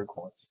give you 100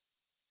 coins.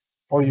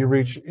 Or you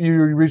reach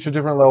a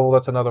different level.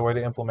 That's another way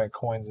to implement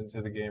coins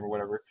into the game or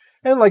whatever.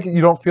 And like, you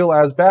don't feel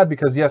as bad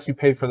because yes, you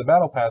paid for the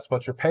battle pass,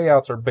 but your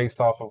payouts are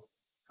based off of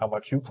how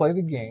much you play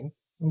the game.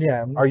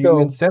 Yeah. Are you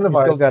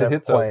incentivized to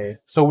hit those?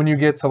 So when you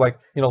get to like,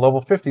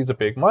 level 50 is a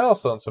big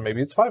milestone. So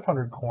maybe it's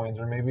 500 coins,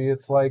 or maybe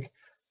it's like,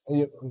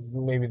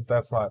 maybe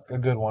that's not a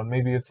good one.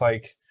 Maybe it's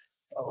like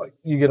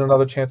you get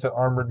another chance at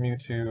Armored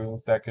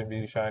Mewtwo that can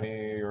be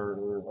shiny,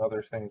 or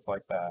other things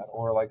like that.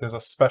 Or like there's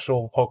a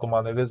special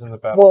Pokemon that is in the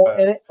battle pass.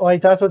 And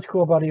like that's what's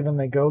cool about even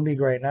the Go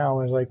League right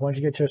now is like once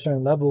you get to a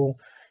certain level,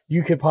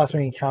 you could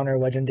possibly encounter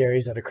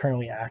legendaries that are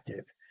currently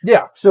active.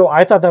 Yeah. So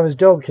I thought that was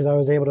dope because I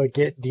was able to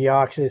get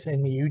Deoxys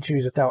and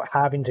Mewtwo's without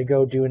having to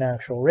go do an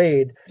actual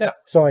raid. Yeah.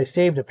 So I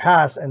saved a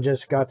pass and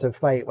just got to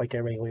fight like I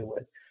regularly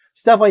would.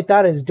 Stuff like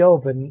that is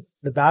dope, and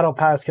the battle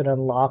pass can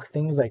unlock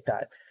things like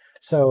that.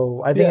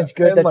 So I think it's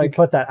good that you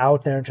put that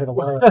out there into the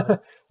world.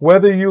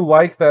 Whether you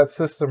like that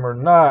system or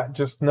not,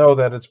 just know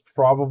that it's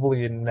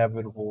probably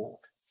inevitable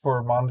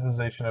for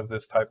monetization of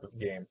this type of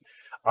game.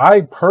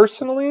 I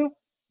personally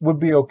would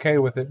be okay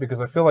with it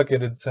because I feel like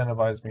it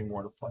incentivized me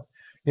more to play.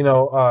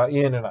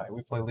 Ian and I,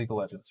 we play League of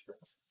Legends for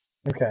instance.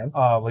 Okay.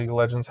 League of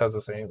Legends has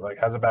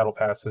has a battle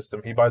pass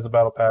system. He buys a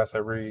battle pass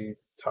every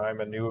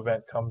time a new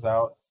event comes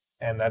out,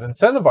 and that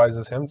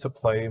incentivizes him to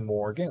play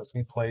more games.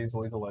 He plays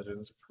League of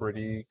Legends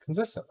pretty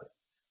consistently,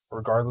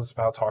 regardless of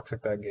how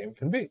toxic that game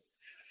can be.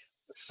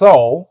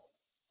 So,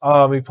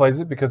 he plays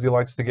it because he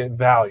likes to get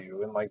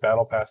value, and like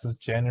battle passes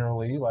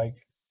generally like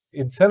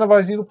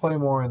incentivize you to play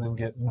more and then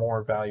get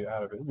more value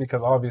out of it.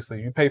 Because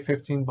obviously, you pay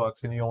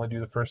 $15 and you only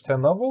do the first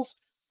 10 levels,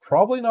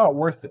 probably not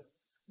worth it.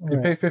 You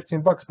pay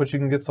 $15, but you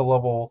can get to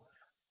level,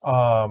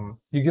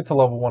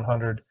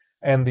 100,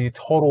 and the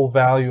total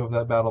value of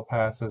that battle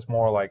pass is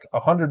more like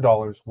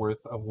 $100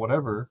 worth of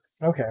whatever.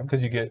 Okay.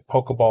 Because you get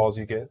Pokeballs,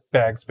 you get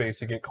bag space,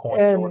 you get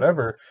coins or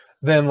whatever.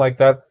 Then like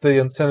that, the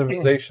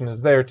incentivization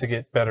is there to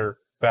get better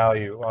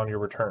value on your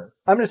return.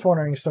 I'm just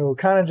wondering, so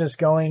kind of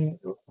just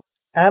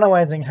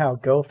analyzing how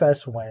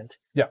GoFest went.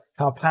 Yeah.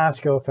 How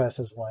past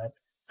GoFests went.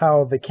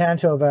 How the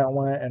Kanto event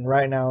went, and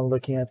right now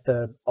looking at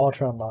the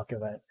Ultra Unlock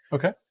event.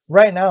 Okay.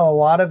 Right now, a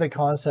lot of the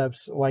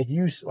concepts, like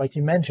you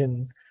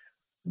mentioned,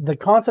 the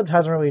concept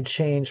hasn't really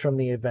changed from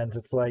the events.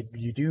 It's like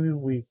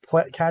we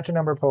catch a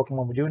number of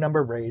Pokemon, we do a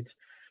number of raids.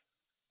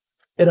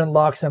 It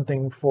unlocks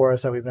something for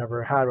us that we've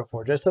never had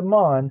before. Just a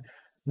Mon,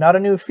 not a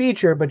new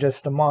feature, but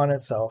just a Mon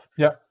itself.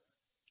 Yeah.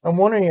 I'm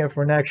wondering if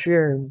for next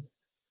year,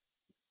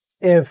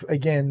 if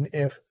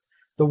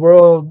the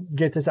world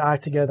gets its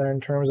act together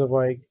in terms of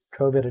like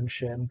COVID and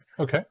shit.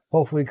 Okay.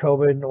 Hopefully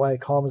COVID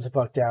calms the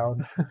fuck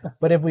down.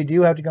 But if we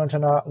do have to go into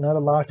another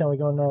lockdown, we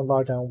go into another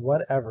lockdown,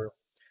 whatever.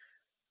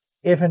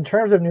 If in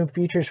terms of new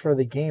features for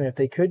the game, if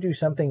they could do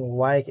something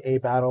like a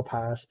battle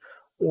pass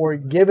or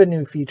give a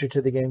new feature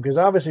to the game, because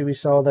obviously we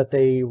saw that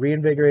they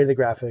reinvigorated the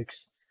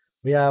graphics.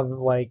 We have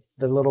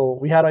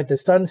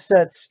the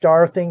sunset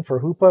star thing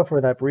for Hoopa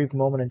for that brief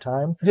moment in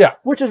time. Yeah.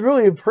 Which is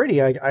really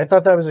pretty. I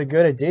thought that was a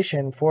good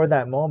addition for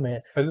that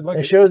moment. I did like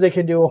it shows they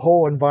can do a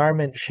whole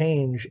environment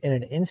change in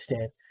an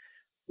instant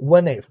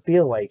when they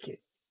feel like it.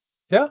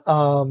 Yeah.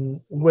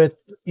 With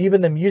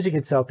even the music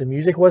itself, the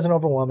music wasn't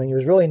overwhelming. It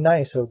was really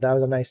nice, so that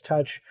was a nice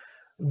touch.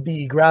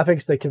 The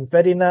graphics, the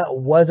confetti in that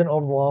wasn't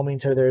overwhelming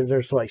to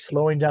they're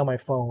slowing down my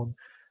phone.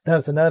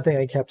 That's another thing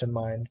I kept in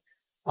mind.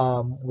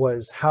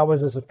 Was how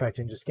was this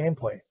affecting just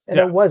gameplay? And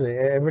it wasn't.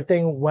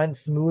 Everything went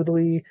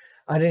smoothly.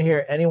 I didn't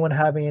hear anyone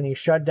having any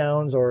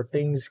shutdowns or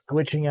things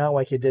glitching out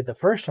like it did the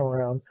first time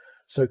around.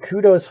 So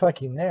kudos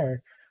fucking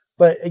there.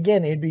 But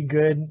again, it'd be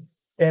good.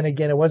 And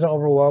again, it wasn't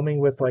overwhelming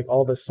with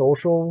all the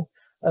social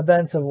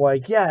events of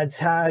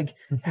tag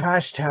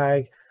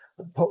hashtag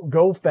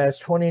GoFest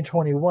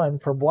 2021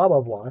 for blah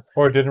blah blah.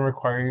 Or it didn't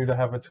require you to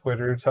have a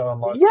Twitter to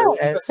unlock.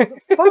 Yes.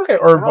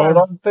 Or vote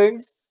on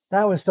things.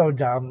 That was so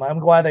dumb. I'm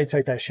glad they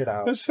took that shit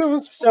out. That shit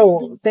was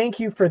So thank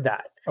you for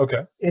that.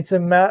 okay. It's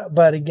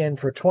but again,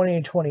 for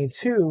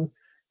 2022,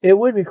 it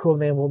would be cool if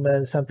they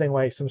implemented something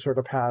like some sort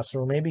of pass,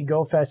 or maybe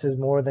GoFest is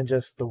more than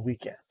just the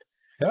weekend.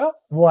 Yeah.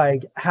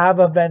 Like have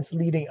events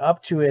leading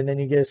up to it, and then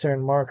you get a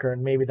certain marker,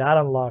 and maybe that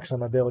unlocks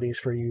some abilities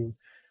for you.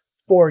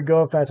 For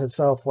GoFest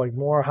itself, like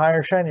more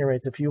higher shiny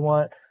rates. If you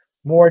want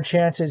more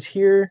chances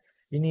here,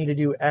 you need to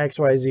do X,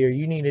 Y, Z, or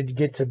you need to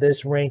get to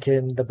this rank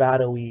in the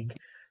Battle League.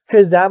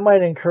 Because that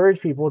might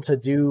encourage people to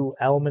do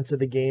elements of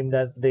the game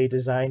that they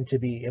designed to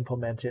be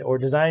implemented or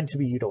designed to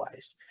be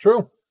utilized.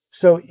 True.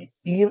 So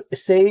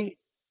say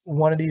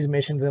one of these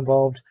missions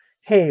involved,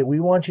 hey, we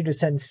want you to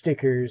send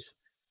stickers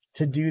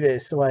to do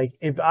this. Like,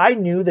 if I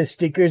knew the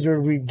stickers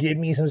would give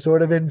me some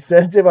sort of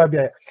incentive, I'd be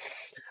like,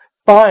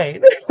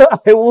 fine,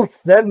 I will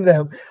send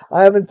them.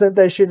 I haven't sent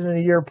that shit in a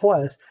year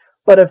plus.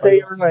 But if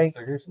they are like,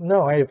 stickers?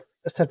 No, I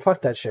said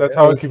fuck that shit. That's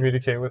how I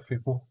communicate with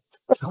people.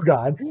 Oh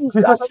God,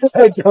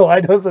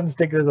 I don't send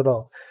stickers at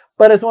all.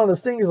 But it's one of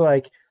those things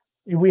like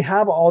we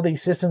have all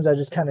these systems that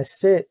just kind of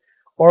sit,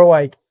 or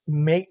like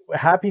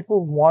have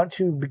people want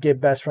to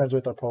get best friends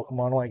with their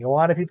Pokemon. Like a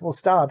lot of people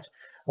stopped.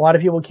 A lot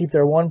of people keep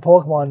their one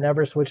Pokemon,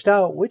 never switched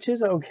out, which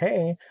is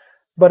okay.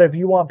 But if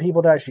you want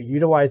people to actually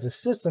utilize the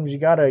systems, you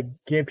gotta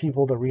give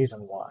people the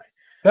reason why.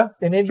 Yeah,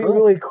 and it'd be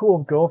really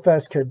cool if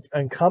GoFest could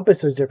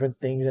encompass those different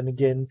things. And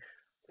again,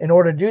 in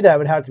order to do that, it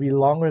would have to be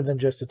longer than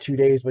just the 2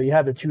 days, but you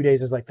have the 2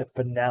 days as like the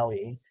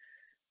finale.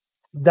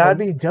 That'd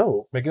be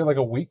dope. Make it like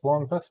a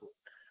week-long festival.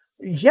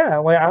 Yeah,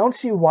 like I don't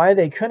see why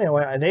they couldn't.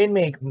 Like, they'd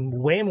make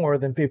way more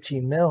than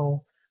 15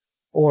 mil,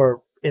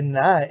 or in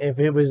that if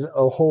it was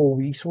a whole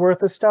week's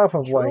worth of stuff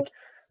of like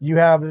you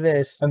have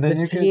this, and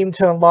then the team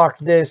to unlock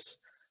this.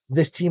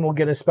 This team will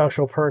get a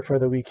special perk for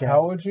the weekend.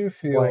 How would you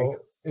feel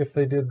if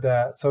they did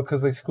that? So,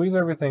 because they squeeze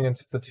everything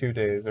into the 2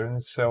 days,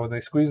 so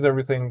they squeezed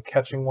everything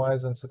catching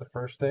wise into the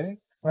first day.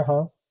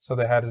 So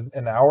they had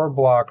an hour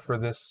block for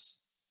this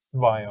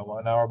biome,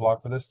 an hour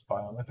block for this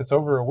biome. If it's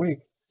over a week,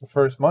 the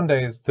first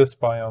Monday is this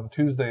biome,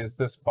 Tuesday is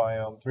this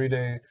biome, 3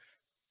 day,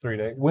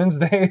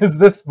 Wednesday is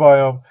this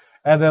biome,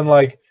 and then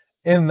like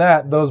in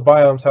that, those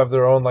biomes have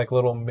their own like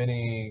little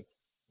mini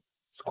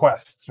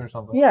quests or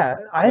something. Yeah,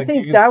 I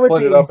think that would be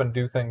split it up and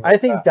do things. I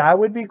think that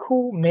would be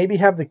cool. Maybe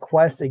have the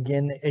quest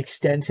again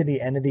extend to the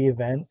end of the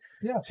event.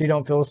 Yeah. So you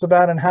don't feel so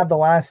bad, and have the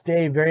last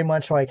day very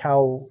much like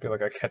how the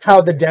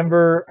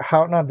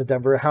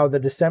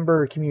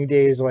December community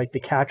day is like the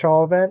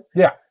catch-all event.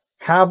 Yeah.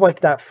 Have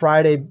like that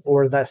Friday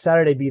or that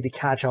Saturday be the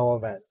catch-all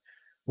event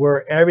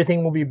where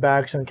everything will be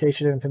back. So in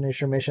case you didn't finish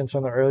your missions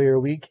from the earlier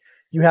week,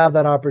 you have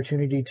that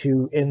opportunity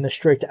to in the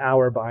strict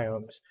hour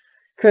biomes.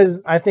 Because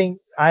I think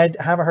I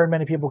haven't heard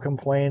many people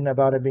complain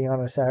about it being on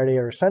a Saturday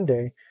or a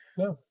Sunday.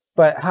 No.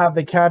 But have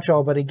the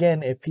catch-all. But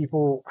again, if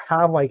people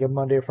have like a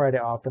Monday or Friday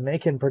off, then they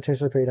can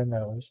participate in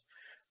those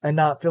and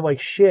not feel like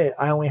shit.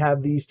 I only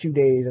have these 2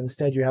 days.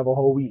 Instead, you have a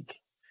whole week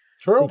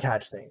to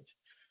catch things.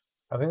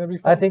 I think that'd be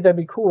fun. I think that'd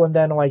be cool. And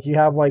then like you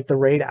have like the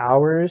raid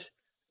hours,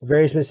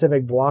 very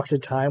specific blocks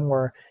of time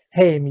where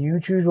hey,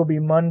 Mewtwo's will be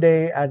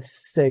Monday at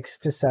 6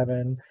 to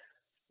 7.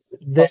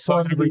 This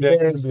one every day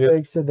is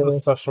a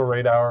special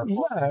raid hour.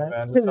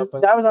 Yeah,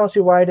 that was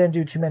honestly why I didn't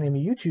do too many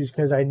Mewtwo's,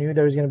 because I knew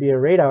there was going to be a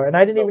raid hour, and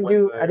I didn't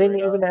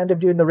even end up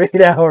doing the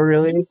raid hour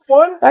really.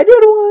 One? I did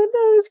one.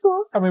 That was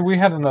cool. I mean, we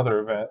had another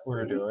event we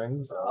were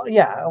doing. So.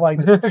 Yeah,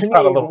 like to me,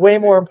 way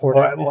more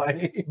important.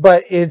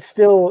 But it's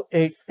still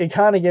it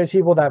kind of gives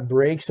people that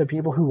break, so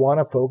people who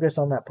want to focus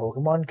on that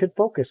Pokemon could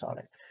focus on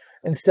it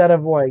instead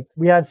of like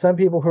we had some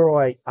people who are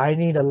like, I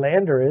need a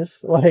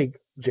Landorus,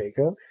 like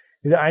Jacob.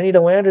 He's like, I need a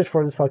Landorus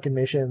for this fucking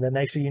mission. The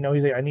next thing you know,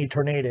 he's like, I need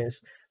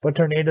Tornadus. But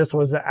Tornadus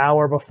was the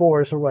hour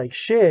before, so we're like,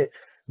 shit.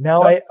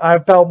 Now I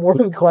felt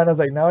more inclined. I was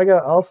like, now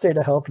I'll stay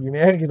to help you,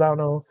 man, because I don't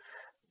know.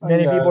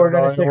 Many people are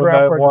going to stick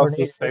around for Tornadus.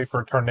 To stay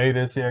for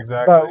Tornadus, yeah,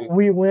 exactly. But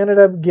we ended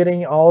up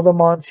getting all the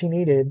mods he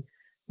needed,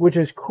 which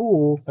is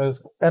cool. That is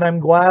cool. And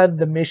I'm glad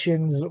the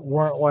missions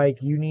weren't like,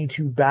 you need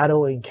to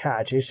battle and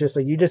catch. It's just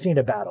like, you just need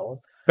to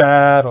battle.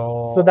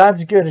 So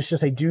that's good. It's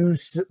just like do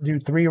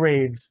 3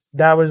 raids.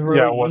 That was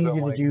really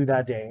easy to do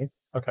that day.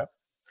 Okay.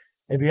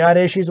 If you had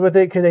issues with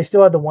it, because they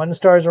still had the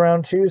 1-stars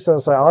around too, so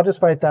it's like I'll just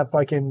fight that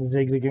fucking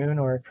Zigzagoon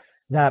or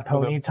that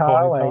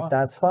Ponyta. Like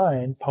that's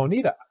fine.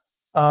 Ponyta.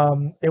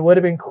 It would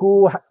have been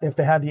cool if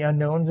they had the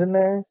unknowns in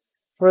there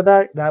for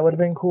that. That would have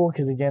been cool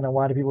because again, a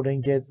lot of people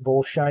didn't get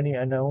both shiny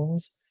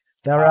unknowns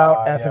that were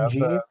out F and G.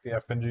 The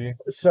F and G.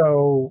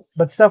 So,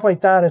 but stuff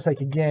like that is like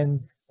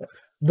again.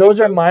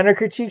 Those are minor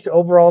critiques.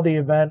 Overall, the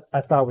event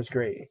I thought was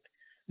great.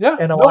 Yeah,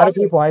 and a lot of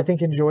people I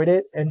think enjoyed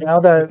it. And now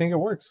that I think it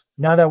works.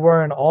 Now that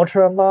we're in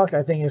Ultra Unlock,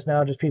 I think it's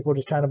now just people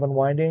just kind of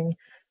unwinding.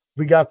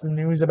 We got the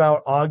news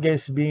about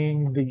August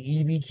being the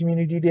EV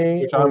Community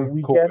Day or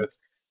weekend. Cool with.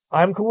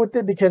 I'm cool with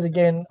it because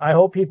again, I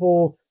hope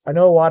people. I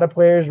know a lot of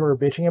players were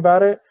bitching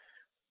about it.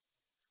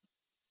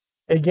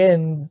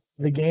 Again,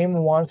 the game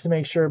wants to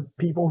make sure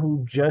people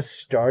who just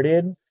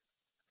started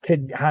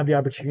could have the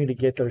opportunity to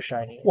get those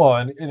shinies. Well,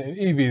 and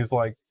Eevee is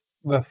like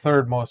the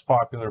 3rd most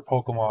popular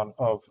Pokemon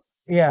of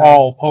Yeah.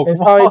 all Pokemon. It's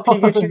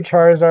probably Pikachu,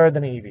 Charizard,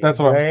 then Eevee. That's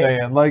what right? I'm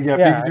saying. Like, yeah,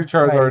 Yeah, Pikachu,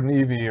 Charizard, right. and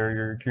Eevee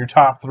are your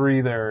top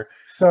three there.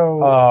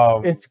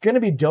 So it's gonna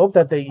be dope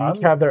that they each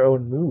I'm- have their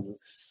own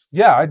moves.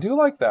 Yeah, I do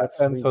like that.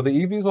 That's And so sweet.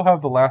 the Eevees will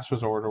have the last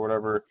resort or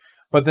whatever,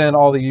 but then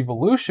all the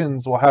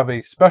evolutions will have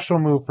a special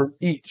move for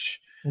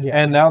each. Yeah.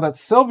 And now that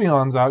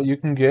Sylveon's out, you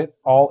can get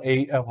all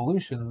 8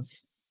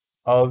 evolutions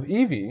of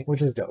Eevee,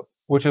 Which is dope.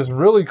 which is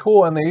really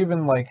cool. And they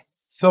even like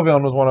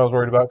Sylveon was one I was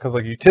worried about because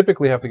like you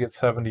typically have to get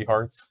 70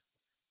 hearts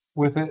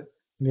with it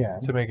Yeah.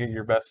 to make it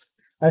your best.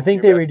 I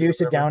think Your they best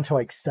reduced it ever. down to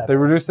like 7. They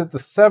reduced it to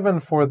 7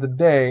 for the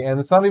day, and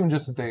it's not even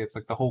just a day; it's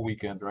like the whole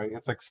weekend, right?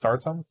 It's like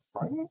starts on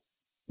Friday.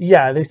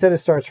 Yeah, they said it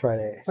starts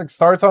Friday. It's like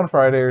starts on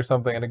Friday or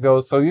something, and it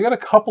goes. So you got a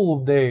couple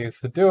of days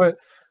to do it.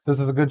 This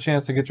is a good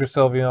chance to get your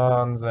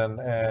Sylveons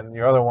and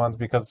your other ones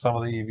because some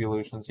of the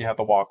evolutions you have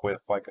to walk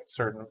with like a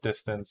certain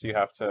distance. You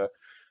have to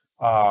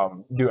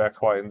do X,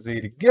 Y, and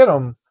Z to get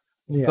them.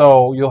 Yeah.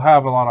 So you'll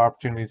have a lot of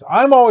opportunities.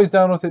 I'm always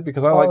down with it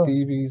because I like the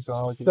EVs. And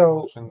I like the So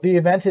evolutions. the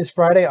event is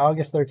Friday,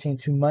 August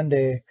 13th to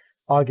Monday,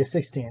 August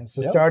 16th.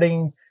 So Yep.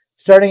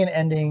 starting and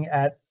ending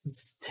at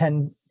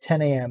 10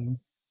 a.m.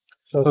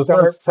 So So it start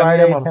starts 10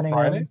 Friday, a.m. on 10 a.m.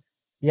 Friday?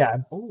 Yeah.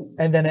 Ooh.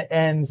 And then it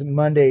ends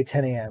Monday,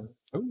 10 a.m.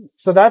 Ooh.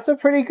 So that's a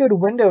pretty good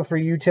window for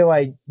you to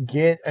like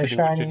get To a do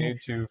what you shiny. need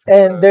to for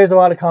And the- there's a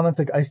lot of comments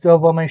like, I still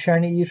have all my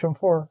shiny E's from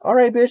 4. All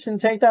right, bitch, then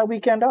take that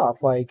weekend off.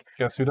 Like,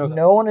 guess who doesn't?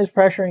 no one is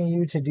pressuring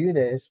you to do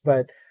this.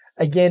 But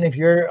again, if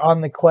you're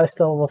on the quest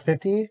to level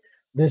 50,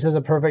 this is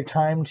a perfect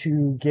time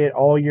to get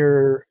all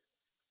your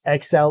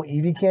XL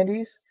Eevee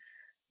candies.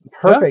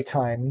 Perfect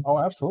time. Oh,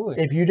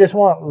 absolutely. If you just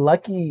want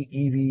lucky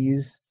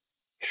EVs,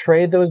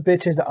 trade those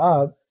bitches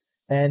up.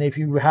 And if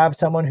you have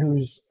someone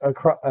who's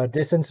a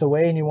distance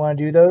away and you want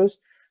to do those,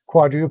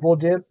 quadruple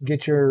dip,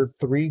 get your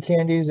 3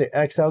 candies, the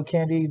XL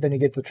candy, then you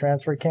get the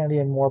transfer candy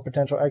and more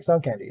potential XL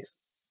candies.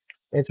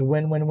 It's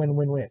win, win, win,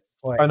 win, win.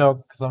 Like, I know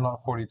because I'm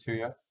not 42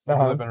 yet. Because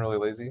Uh-huh. I've been really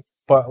lazy.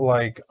 But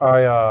like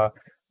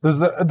there's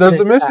the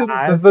This mission.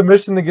 ass. There's the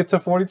mission to get to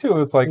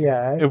 42. It's like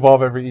yeah.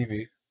 evolve every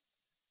Eevee.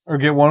 Or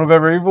get one of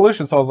every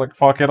evolution. So I was like,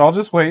 fuck it, I'll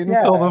just wait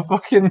until Yeah. the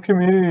fucking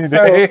community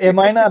So day. it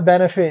might not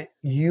benefit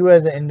you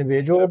as an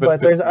individual, Yeah, but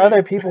benefits there's me.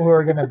 other people who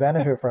are going to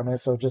benefit from it.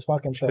 So just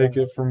fucking chill. Take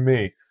it from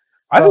me.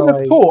 I So, think that's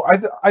like- cool.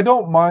 I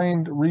don't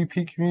mind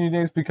repeat community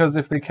days because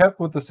if they kept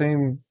with the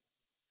same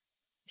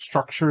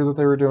structure that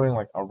they were doing,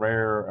 like a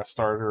rare, a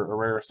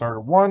starter,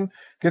 one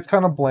gets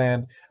kind of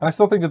bland. And I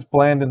still think it's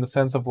bland in the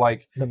sense of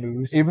like, The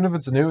moves. even if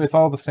it's new, it's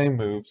all the same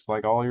moves.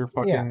 Like all your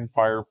fucking Yeah.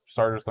 fire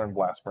starters learn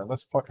blast burn.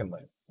 That's fucking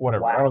lame.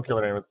 Whatever. I Whack. don't care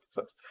what anyone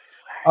says.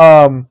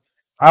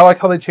 I like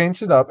how they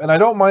changed it up, and I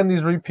don't mind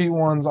these repeat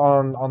ones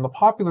on the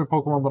popular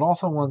Pokemon, but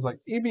also ones like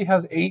Eevee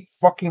has 8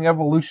 fucking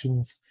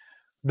evolutions.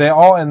 They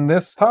all, and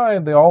this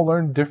time they all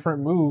learn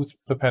different moves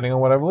depending on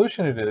what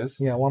evolution it is.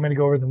 Yeah, want me to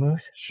go over the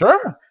moves?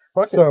 Sure.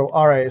 Fuck it. So,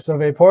 all right. So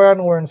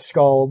Vaporeon learns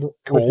Scald,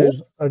 which Cool.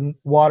 is a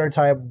water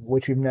type,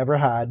 which we've never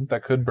had,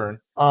 That could burn.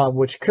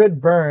 which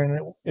could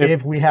burn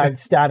if we had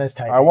status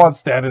type. I want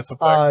status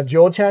effect.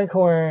 Jolteon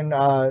can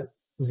learn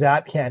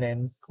Zap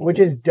Cannon, which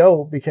is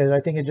dope because I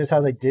think it just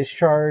has like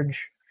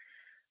discharge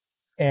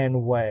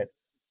and what?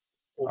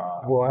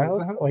 What is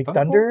that? Like Thunderbolt?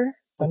 thunder?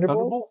 Like Thunderbolt?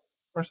 Thunderbolt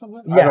or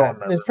something? I don't Yeah,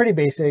 remember. it's pretty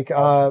basic.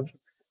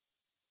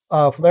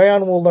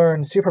 Flareon will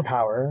learn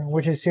Superpower,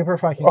 which is super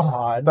fucking Oh,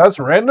 odd. That's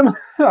random.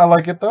 I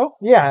like it though.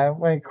 Yeah,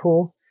 like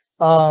cool.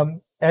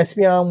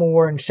 Espeon will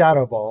learn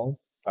Shadow Ball,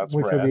 That's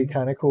which rad. will be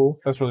kind of cool.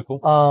 That's really cool.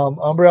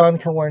 Umbreon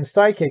can learn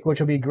Psychic, which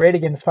will be great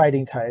against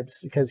fighting types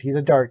because he's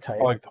a dark type.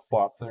 I like the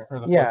flop there. Or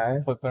the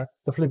Yeah. flip there.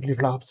 The flippity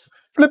flops.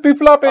 Flippy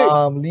floppy.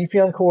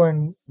 Leafeon can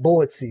learn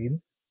Bullet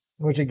Seed,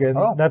 which is good.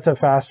 Oh. That's a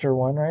faster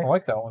one, I right?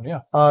 like that one,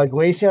 yeah.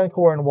 Glaceon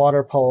can learn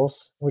Water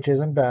Pulse, which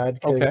isn't bad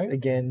because Okay.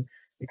 again,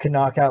 it can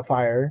knock out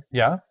fire.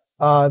 Yeah.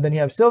 Then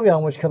you have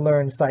Sylveon, which can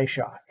learn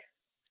Psyshock.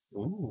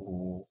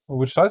 Ooh.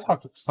 Which Size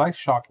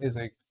Shock is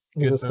a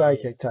He's good a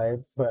psychic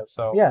type, but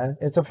So yeah,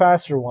 it's a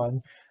faster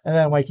one. And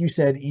then, like you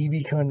said,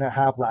 Eevee can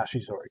have Last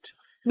Resort.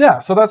 yeah,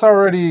 so that's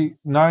already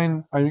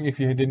 9. I mean, if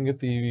you didn't get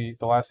the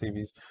last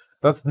EVs,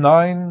 that's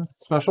 9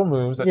 special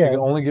moves that you Yeah. can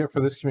only get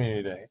for this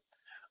community day.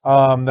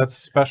 That's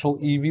special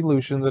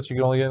evolutions that you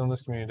can only get on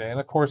this community day, and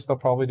of course they'll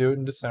probably do it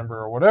in December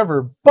or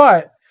whatever.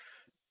 But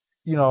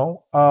you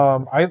know,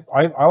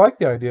 I like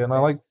the idea, and I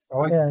like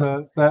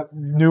Yeah. that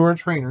newer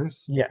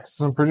trainers. Yes.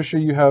 So I'm pretty sure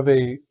you have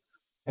an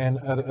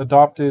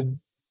adopted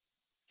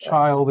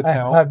child I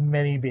account. have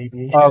many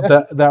babies.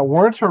 that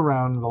weren't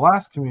around in the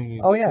last community,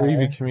 Oh, yeah.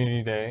 Eevee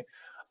community day.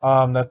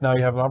 That now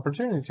you have an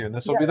opportunity to, and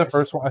this will be the Yes.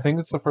 first one. I think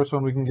it's the first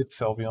one we can get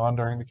Sylveon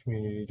during the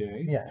community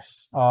day.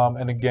 Yes.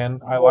 And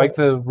again, I Well- like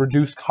the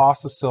reduced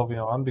cost of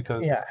Sylveon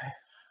because Yeah.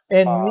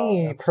 And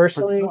me that's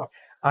personally, pretty tough.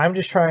 I'm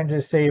just trying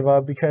to save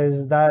up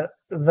because the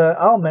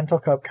Elemental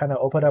Cup kind of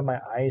opened up my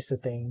eyes to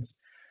things.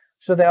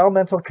 So the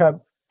Elemental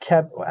Cup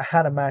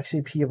had a max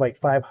CP of like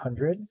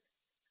 500,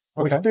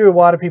 which Okay. threw a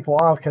lot of people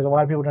off because a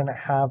lot of people didn't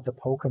have the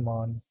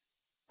Pokemon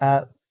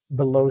at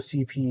below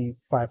CP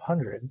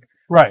 500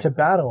 Right. to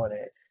battle in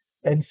it.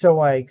 And so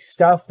like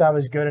stuff that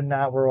was good in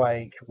that were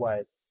like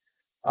what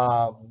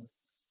um,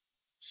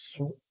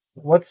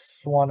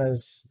 what's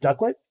Swanna's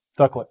Ducklet?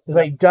 Ducklet. It's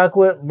like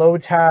Ducklet,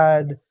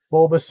 Lotad,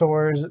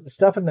 Bulbasaurs,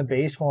 stuff in the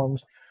base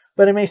forms.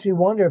 But it makes me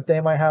wonder if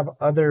they might have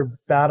other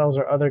battles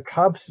or other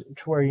cups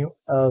to where you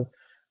of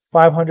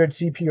 500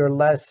 CP or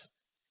less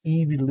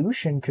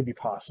evolution could be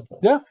possible.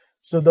 Yeah.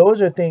 So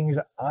those are things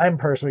I'm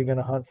personally going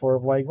to hunt for.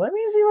 Of like, let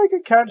me see if I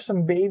could catch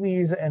some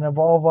babies and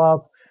evolve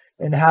up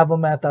and have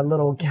them at that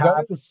little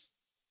cap.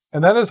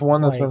 That is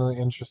one that's Like- been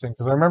really interesting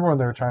because I remember when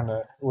they were trying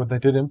to, when they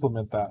did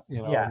implement that,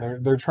 you know, Yeah.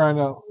 and they're trying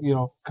to, you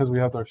know, because we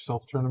have our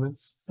self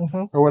tournaments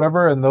Mhm. or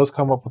whatever, and those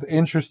come up with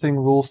interesting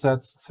rule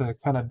sets to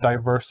kind of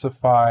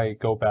diversify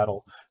Go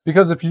Battle.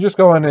 Because if you just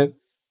go in it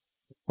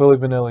willy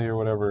vanilly or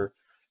whatever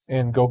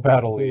and Go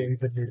Battle League,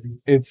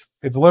 it's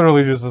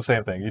literally just the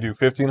same thing. You do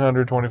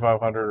 1500,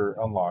 2500 or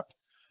unlocked,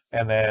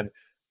 and then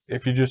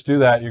if you just do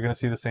that, you're going to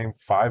see the same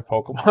 5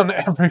 Pokemon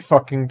every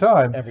fucking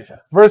time. Every time.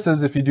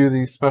 Versus if you do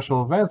these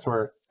special events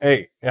where,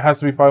 hey, it has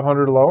to be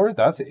 500 or lower,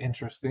 that's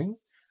interesting.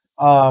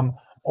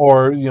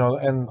 Or, you know,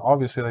 and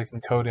obviously they can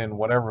code in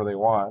whatever they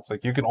want. It's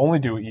like you can only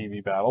do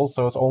EV battles,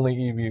 so it's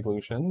only EV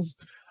evolutions.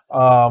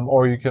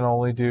 Or you can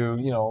only do,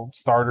 you know,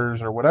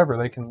 starters or whatever.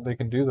 They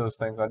can do those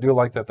things. I do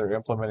like that they're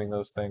implementing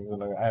those things,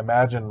 and I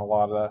imagine a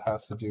lot of that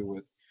has to do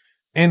with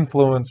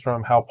influence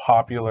from how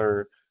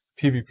popular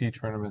PvP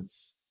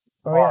tournaments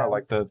are,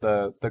 like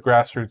the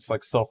grassroots,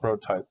 like Silk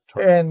Road type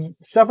tournaments.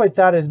 And stuff like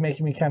that is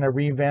making me kind of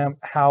revamp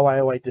how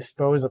I like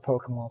dispose of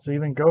Pokemon. So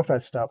even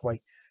GoFest stuff,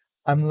 like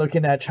I'm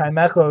looking at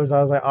Chimechos, I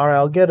was like, all right,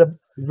 I'll get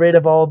rid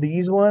of all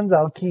these ones.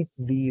 I'll keep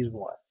these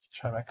ones.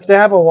 Because I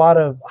have a lot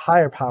of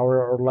higher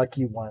power or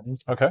lucky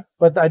ones. Okay.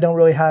 But I don't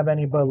really have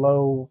any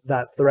below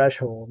that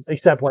threshold,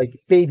 except like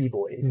baby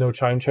boys. No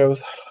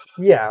Chimechos.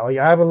 Yeah, like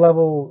I have a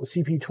level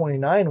CP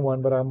 29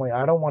 one, but I'm like,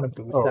 I don't want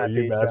to boost Oh, that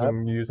you base up.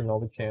 imagine using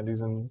all the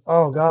candies and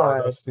Oh god.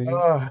 Stardust Seed?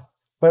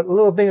 But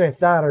little things like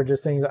that are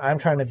just things I'm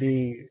trying to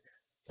be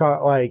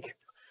like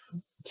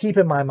keep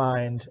in my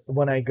mind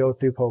when I go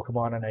through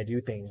Pokemon and I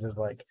do things is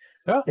like,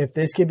 Yeah. if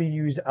this could be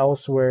used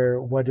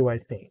elsewhere, what do I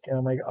think? And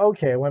I'm like,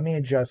 okay, let me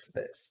adjust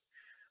this.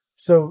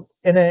 So,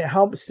 and it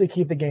helps to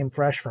keep the game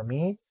fresh for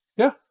me.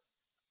 Yeah.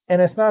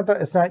 And it's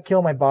not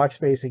kill my box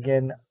space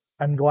again.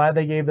 I'm glad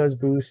they gave those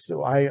boosts.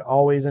 So I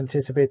always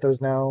anticipate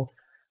those now.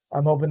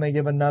 I'm hoping they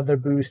give another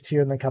boost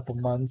here in a couple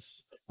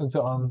months. But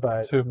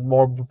to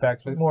more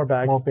backspace, more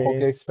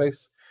Poke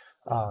space.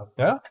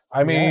 Yeah,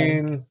 I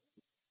mean,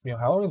 you know,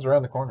 Halloween's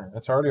around the corner.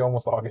 It's already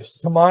almost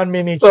August. Come on,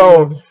 Mimikyu.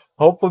 So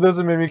hopefully there's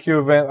a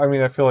Mimikyu event. I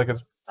mean, I feel like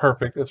it's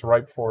perfect. It's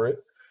ripe for it.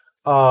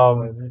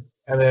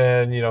 And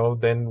then, you know,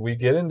 then we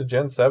get into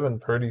Gen 7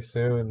 pretty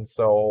soon.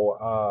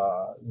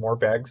 So more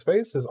bag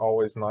space is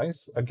always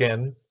nice.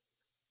 Again,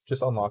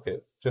 just unlock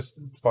it. Just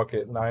fuck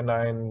it.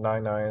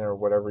 9999 or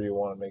whatever you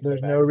want to make.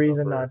 There's no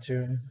reason not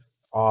to.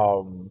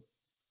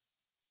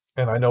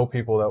 And I know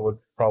people that would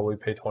probably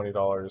pay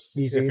 $20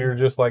 Easy. if you're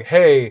just like,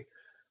 hey,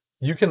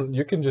 you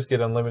can just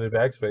get unlimited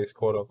bag space,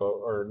 quote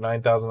unquote, or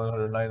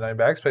 9,999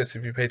 bag space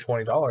if you pay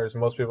 $20.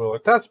 And most people are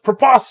like, that's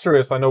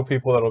preposterous. I know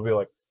people that'll be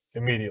like,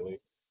 immediately.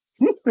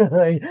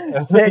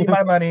 Take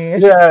my money.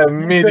 Yeah,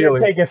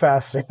 immediately. Take it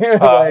faster.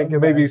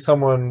 Maybe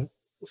someone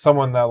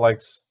that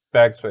likes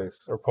bag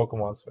space or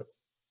Pokemon space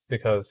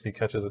because he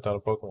catches a ton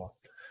of Pokemon.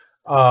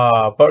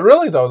 But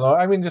really though, no,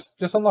 I mean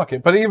just unlock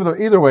it. But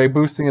either way,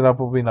 boosting it up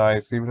will be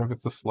nice, even if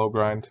it's a slow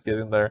grind to get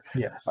in there.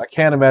 Yes. I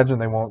can't imagine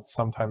they won't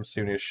sometime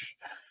soonish.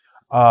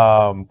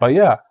 But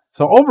yeah.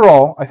 So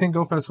overall, I think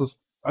GoFest was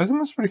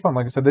pretty fun.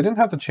 Like I said, they didn't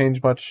have to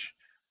change much.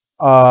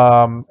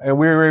 And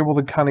we were able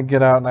to kind of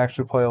get out and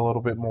actually play a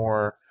little bit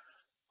more.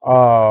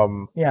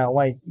 Yeah,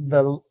 like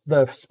the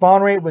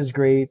spawn rate was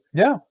great.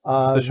 Yeah.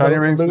 The shiny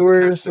rings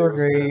lures were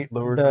great.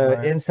 Lures the were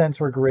nice. incense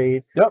were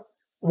great. Yep.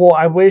 Well,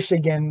 I wish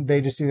again they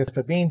just do this,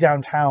 but being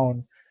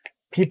downtown,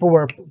 people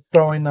were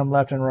throwing them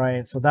left and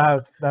right, so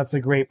that's a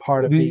great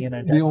part of being in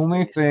a The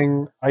only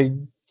thing I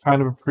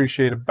kind of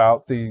appreciate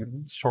about the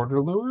shorter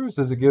lures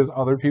is it gives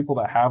other people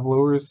that have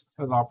lures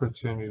an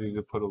opportunity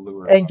to put a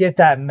lure and get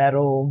that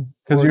medal.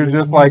 Because you're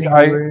just like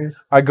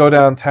I go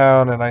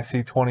downtown and I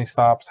see 20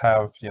 stops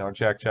have, you know,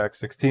 Jack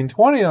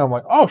 1620 and I'm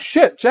like, oh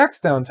shit, Jack's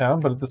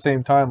downtown, but at the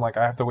same time, like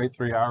I have to wait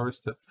 3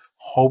 hours to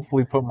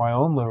hopefully put my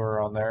own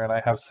lure on there, and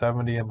I have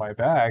 70 in my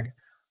bag.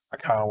 I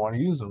kind of want to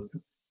use them,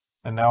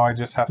 and now I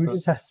just have to. Who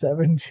just has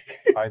 70?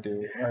 I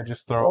do. I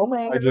just throw.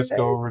 I just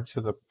go over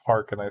to the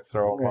park and I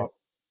throw them up.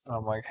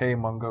 I'm like, hey,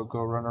 Mungo,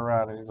 go run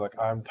around, and he's like,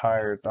 I'm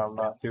tired. I'm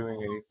not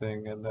doing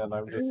anything, and then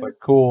I'm just like,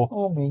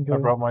 cool. I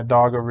brought my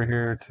dog over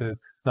here to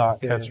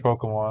not catch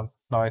Pokemon.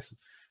 Nice.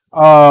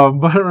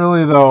 But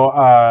really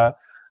though,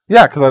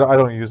 yeah, because I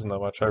don't use them that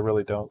much. I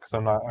really don't, because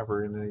I'm not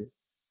ever in any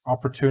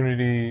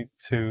opportunity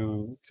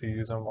to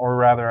use them, or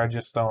rather I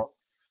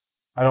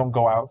don't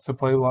go out to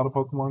play a lot of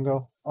Pokemon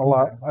Go a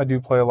lot. I do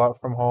play a lot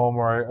from home,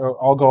 or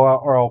I'll go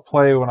out, or I'll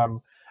play when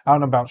I'm out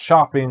and about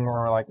shopping,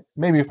 or like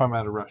maybe if I'm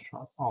at a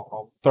restaurant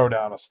I'll throw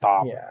down a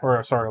stop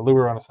a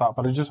lure on a stop,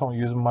 but I just don't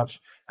use them much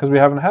because we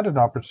haven't had an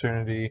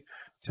opportunity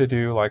to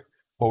do like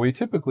what we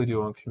typically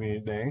do on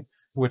community day,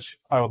 which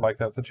I would like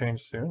that to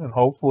change soon. And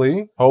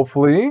hopefully,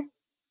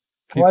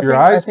 keep Well, your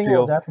I eyes think it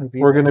will peeled. definitely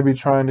be We're there. going to be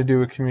trying to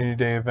do a community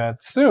day event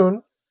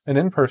soon, an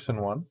in-person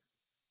one,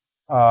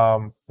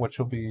 which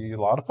will be a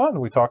lot of fun.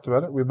 We talked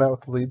about it. We met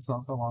with the leads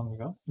not that long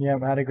ago. Yeah,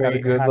 I had a Had a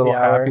great good happy little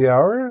hour. happy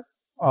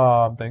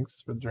hour.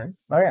 Thanks for the drink.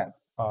 Oh yeah.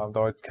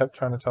 Though I kept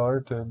trying to tell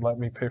her to let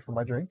me pay for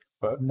my drink,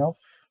 but Nope.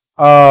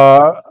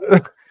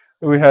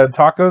 we had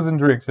tacos and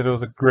drinks, and it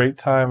was a great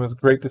time. It was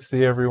great to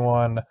see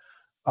everyone,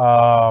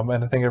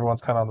 and I think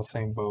everyone's kind of on the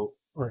same boat,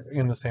 or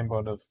in the same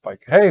boat of like,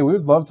 hey, we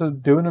would love to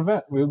do an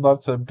event. We would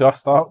love to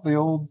dust out the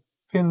old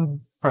pin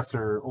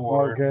presser,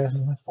 Oh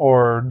goodness.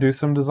 or do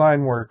some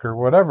design work or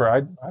whatever.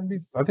 I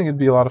think it'd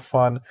be a lot of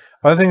fun.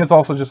 But I think it's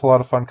also just a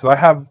lot of fun because I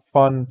have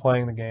fun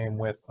playing the game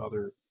with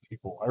other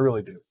people. I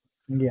really do.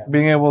 Yeah.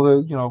 Being able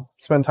to,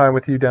 spend time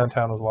with you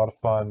downtown was a lot of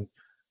fun.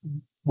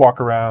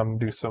 Walk around,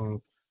 do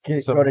some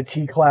Go to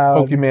T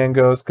Cloud. Pokemon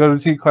Goes. Go to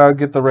T Cloud,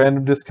 get the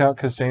random discount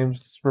because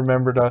James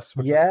remembered us,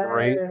 which is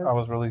great. Yes. I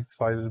was really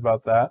excited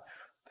about that.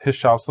 His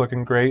shop's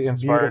looking great.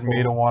 Inspired me to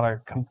Beautiful. want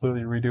to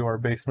completely redo our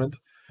basement.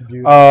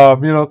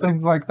 Beautiful.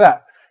 Things like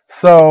that.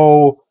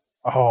 So,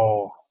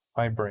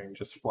 my brain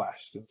just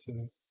flashed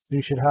into.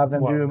 You should have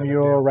them what do I'm a gonna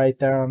mural do. right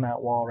there on that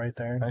wall right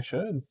there. I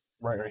should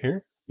right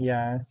here.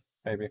 Yeah.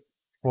 Maybe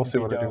we'll That'd see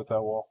be what I do dope. with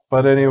that wall.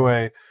 But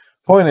anyway,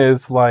 point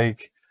is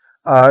like,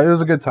 it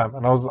was a good time,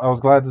 and I was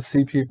glad to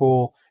see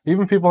people,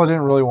 even people I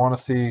didn't really want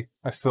to see.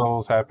 I still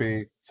was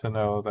happy to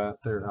know that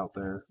they're out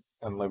there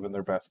and living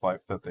their best life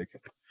that they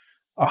can.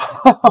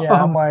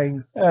 Yeah, I'm like,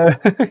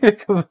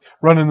 because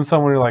run into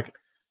someone, you're like,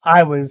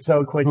 I was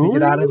so quick to Who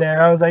get are out of you?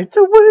 there. I was like,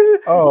 to win.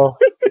 oh,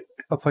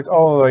 that's like,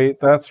 oh wait,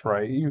 that's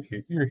right, you're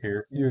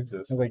here, you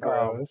exist. I was like,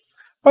 gross.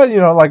 But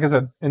like I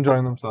said,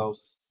 enjoying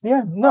themselves,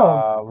 Yeah,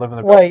 no. living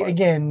their best Like life.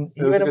 again,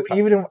 It was a good time.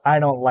 even if I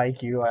don't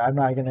like you, I'm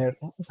not gonna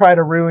try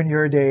to ruin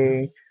your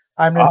day.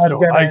 I'm just I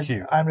don't gonna like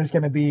you. I'm just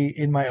gonna be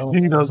in my own.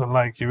 He doesn't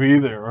like you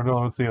either. Or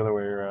no, it's the other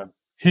way around.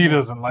 He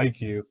doesn't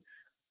like you.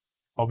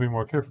 I'll be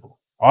more careful.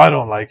 I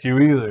don't like you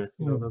either.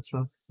 You know that's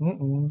from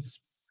Mm-mm.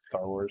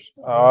 Star Wars.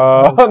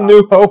 God.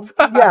 New Hope.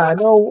 Yeah,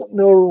 no.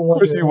 Of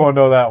course you won't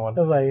know that one.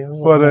 I was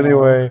like, But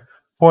anyway,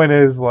 point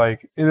is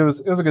like it was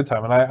a good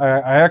time, and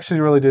I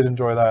actually really did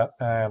enjoy that,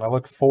 and I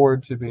look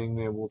forward to being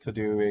able to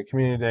do a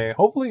community day.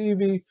 Hopefully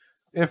EV.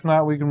 If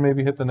not, we can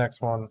maybe hit the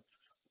next one.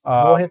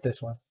 we'll hit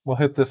this one. We'll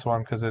hit this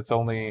one because it's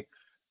only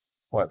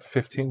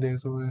 15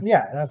 days away.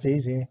 Yeah, that's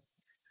easy.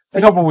 It's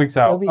a couple weeks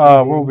out. It'll be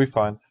easy. We'll be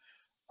fine.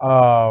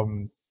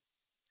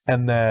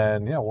 And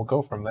then we'll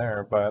go from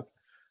there. But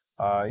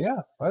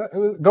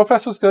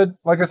GoFest was good.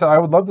 Like I said, I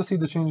would love to see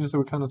the changes that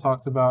we kind of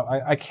talked about.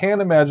 I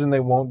can't imagine they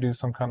won't do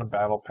some kind of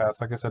battle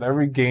pass. Like I said,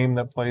 every game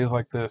that plays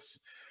like this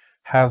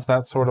has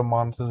that sort of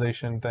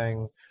monetization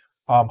thing.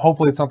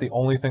 Hopefully it's not the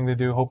only thing they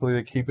do. Hopefully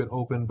they keep it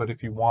open. But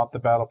if you want the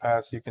battle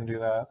pass, you can do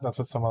that. That's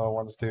what some other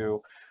ones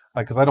do.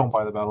 Like, because I don't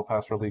buy the battle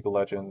pass for League of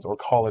Legends or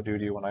Call of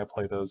Duty when I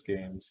play those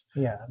games.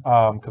 Yeah.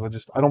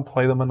 Because I don't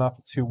play them enough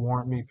to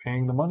warrant me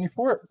paying the money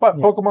for it. But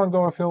Pokemon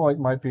Go, I feel like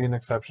might be an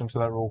exception to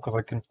that rule because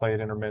I can play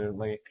it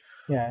intermittently.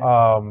 Yeah.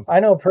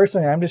 I know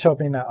personally, I'm just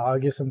hoping that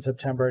August and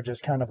September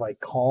just kind of like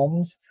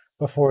calms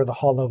before the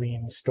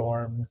Halloween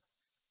storm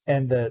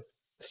and the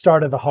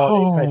start of the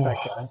holiday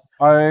trifecta.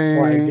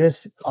 Like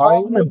just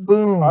calm and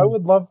boom. I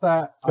would love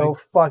that. Go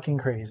fucking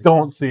crazy.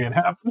 Don't see it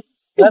happen.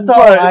 That's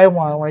all I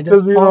want. Like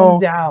just calm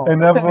down.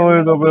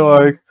 Inevitably they'll be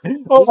like,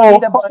 eat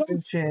a bunch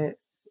of shit.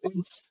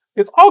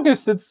 It's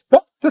August. It's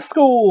back to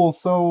school.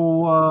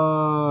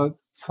 So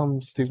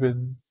some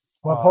stupid.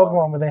 What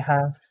Pokemon would they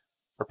have?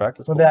 For back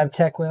to school. Would they have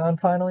Kecleon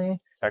finally?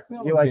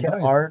 Kecleon Do like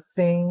an art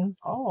thing?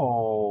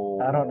 Oh.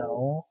 I don't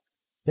know.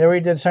 They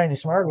already did Shiny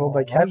Smargle,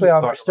 but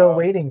Kecleon we're still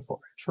waiting for.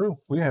 True.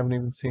 We haven't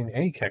even seen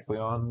a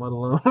Kecleon, let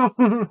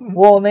alone.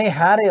 Well, and they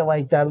had it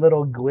like that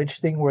little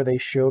glitch thing where they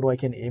showed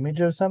like an image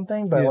of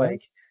something, but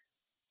like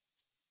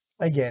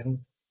again,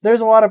 there's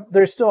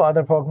still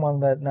other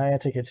Pokemon that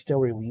Niantic could still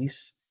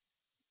release.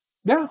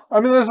 Yeah, I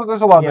mean, there's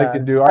a lot they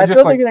can do. I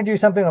feel they're gonna do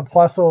something with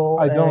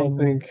Plusle. I don't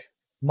think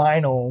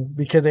Minun,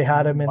 because they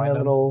had him in the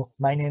little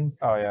Minun.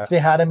 Oh yeah. They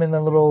had him in the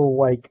little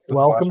like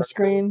welcome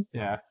screen.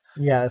 Yeah.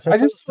 Yeah, so I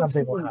just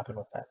something will happen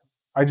with that.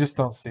 I just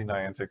don't see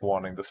Niantic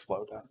wanting to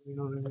slow down. You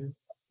know what I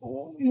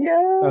mean?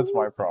 Yeah. That's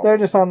my problem. They're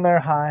just on their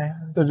high.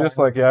 They're just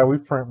like, yeah, we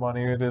print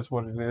money. It is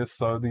what it is.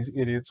 So these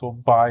idiots will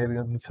buy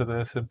into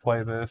this and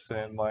play this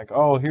and like,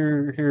 oh,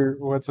 here,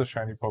 what's a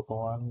shiny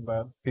Pokemon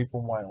that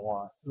people might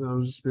want?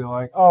 They'll just be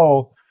like,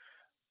 oh,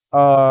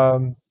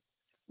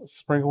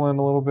 sprinkle in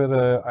a little bit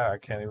of, I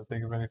can't even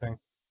think of anything.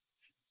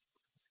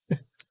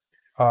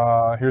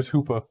 Here's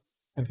Hoopa.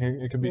 And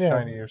it could be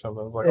shiny or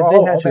something. It's like,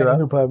 if they had shiny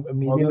Hoopa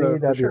immediately,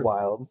 that'd be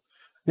wild.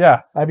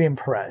 Yeah. I'd be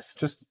impressed.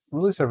 Just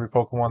release every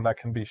Pokemon that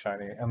can be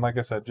shiny. And like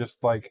I said,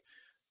 just like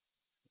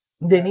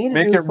they need to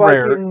make do it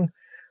rare.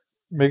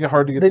 Make it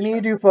hard to get. They need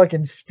to do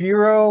fucking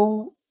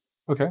Spearow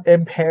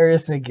and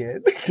Paris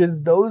again.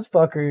 Because those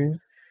fuckers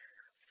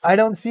I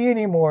don't see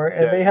anymore.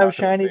 And they have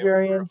shiny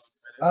variants.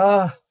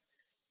 I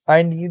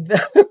need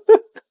that.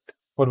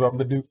 What about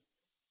Bidoof?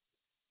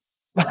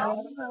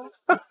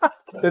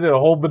 They did a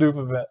whole Bidoof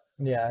event.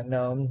 Yeah,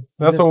 no.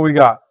 That's what we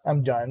got.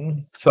 I'm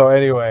done. So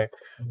anyway,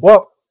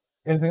 well,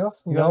 anything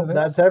else? You got No, anything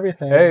that's else?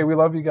 everything. Hey, we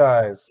love you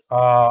guys. Stay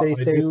I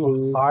safe, do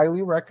please.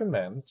 highly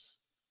recommend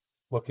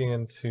looking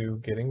into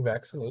getting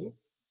vaccinated.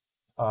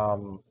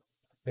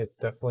 It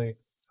definitely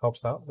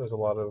helps out. There's a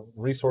lot of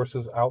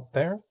resources out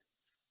there.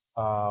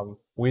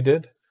 We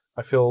did.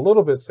 I feel a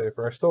little bit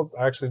safer.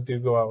 I actually do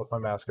go out with my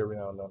mask every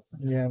now and then.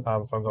 Yeah.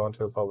 If I'm going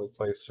to a public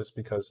place, just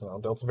because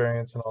Delta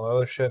variants and all the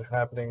other shit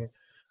happening.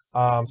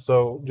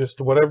 So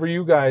just whatever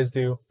you guys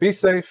do, be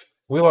safe.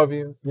 We love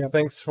you. Yep.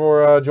 Thanks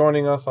for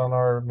joining us on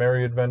our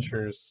merry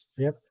adventures.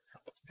 Yep.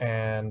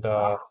 And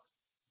have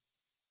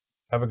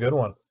a good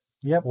one.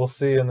 Yep. We'll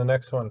see you in the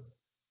next one.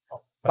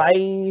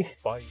 Bye.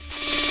 Bye.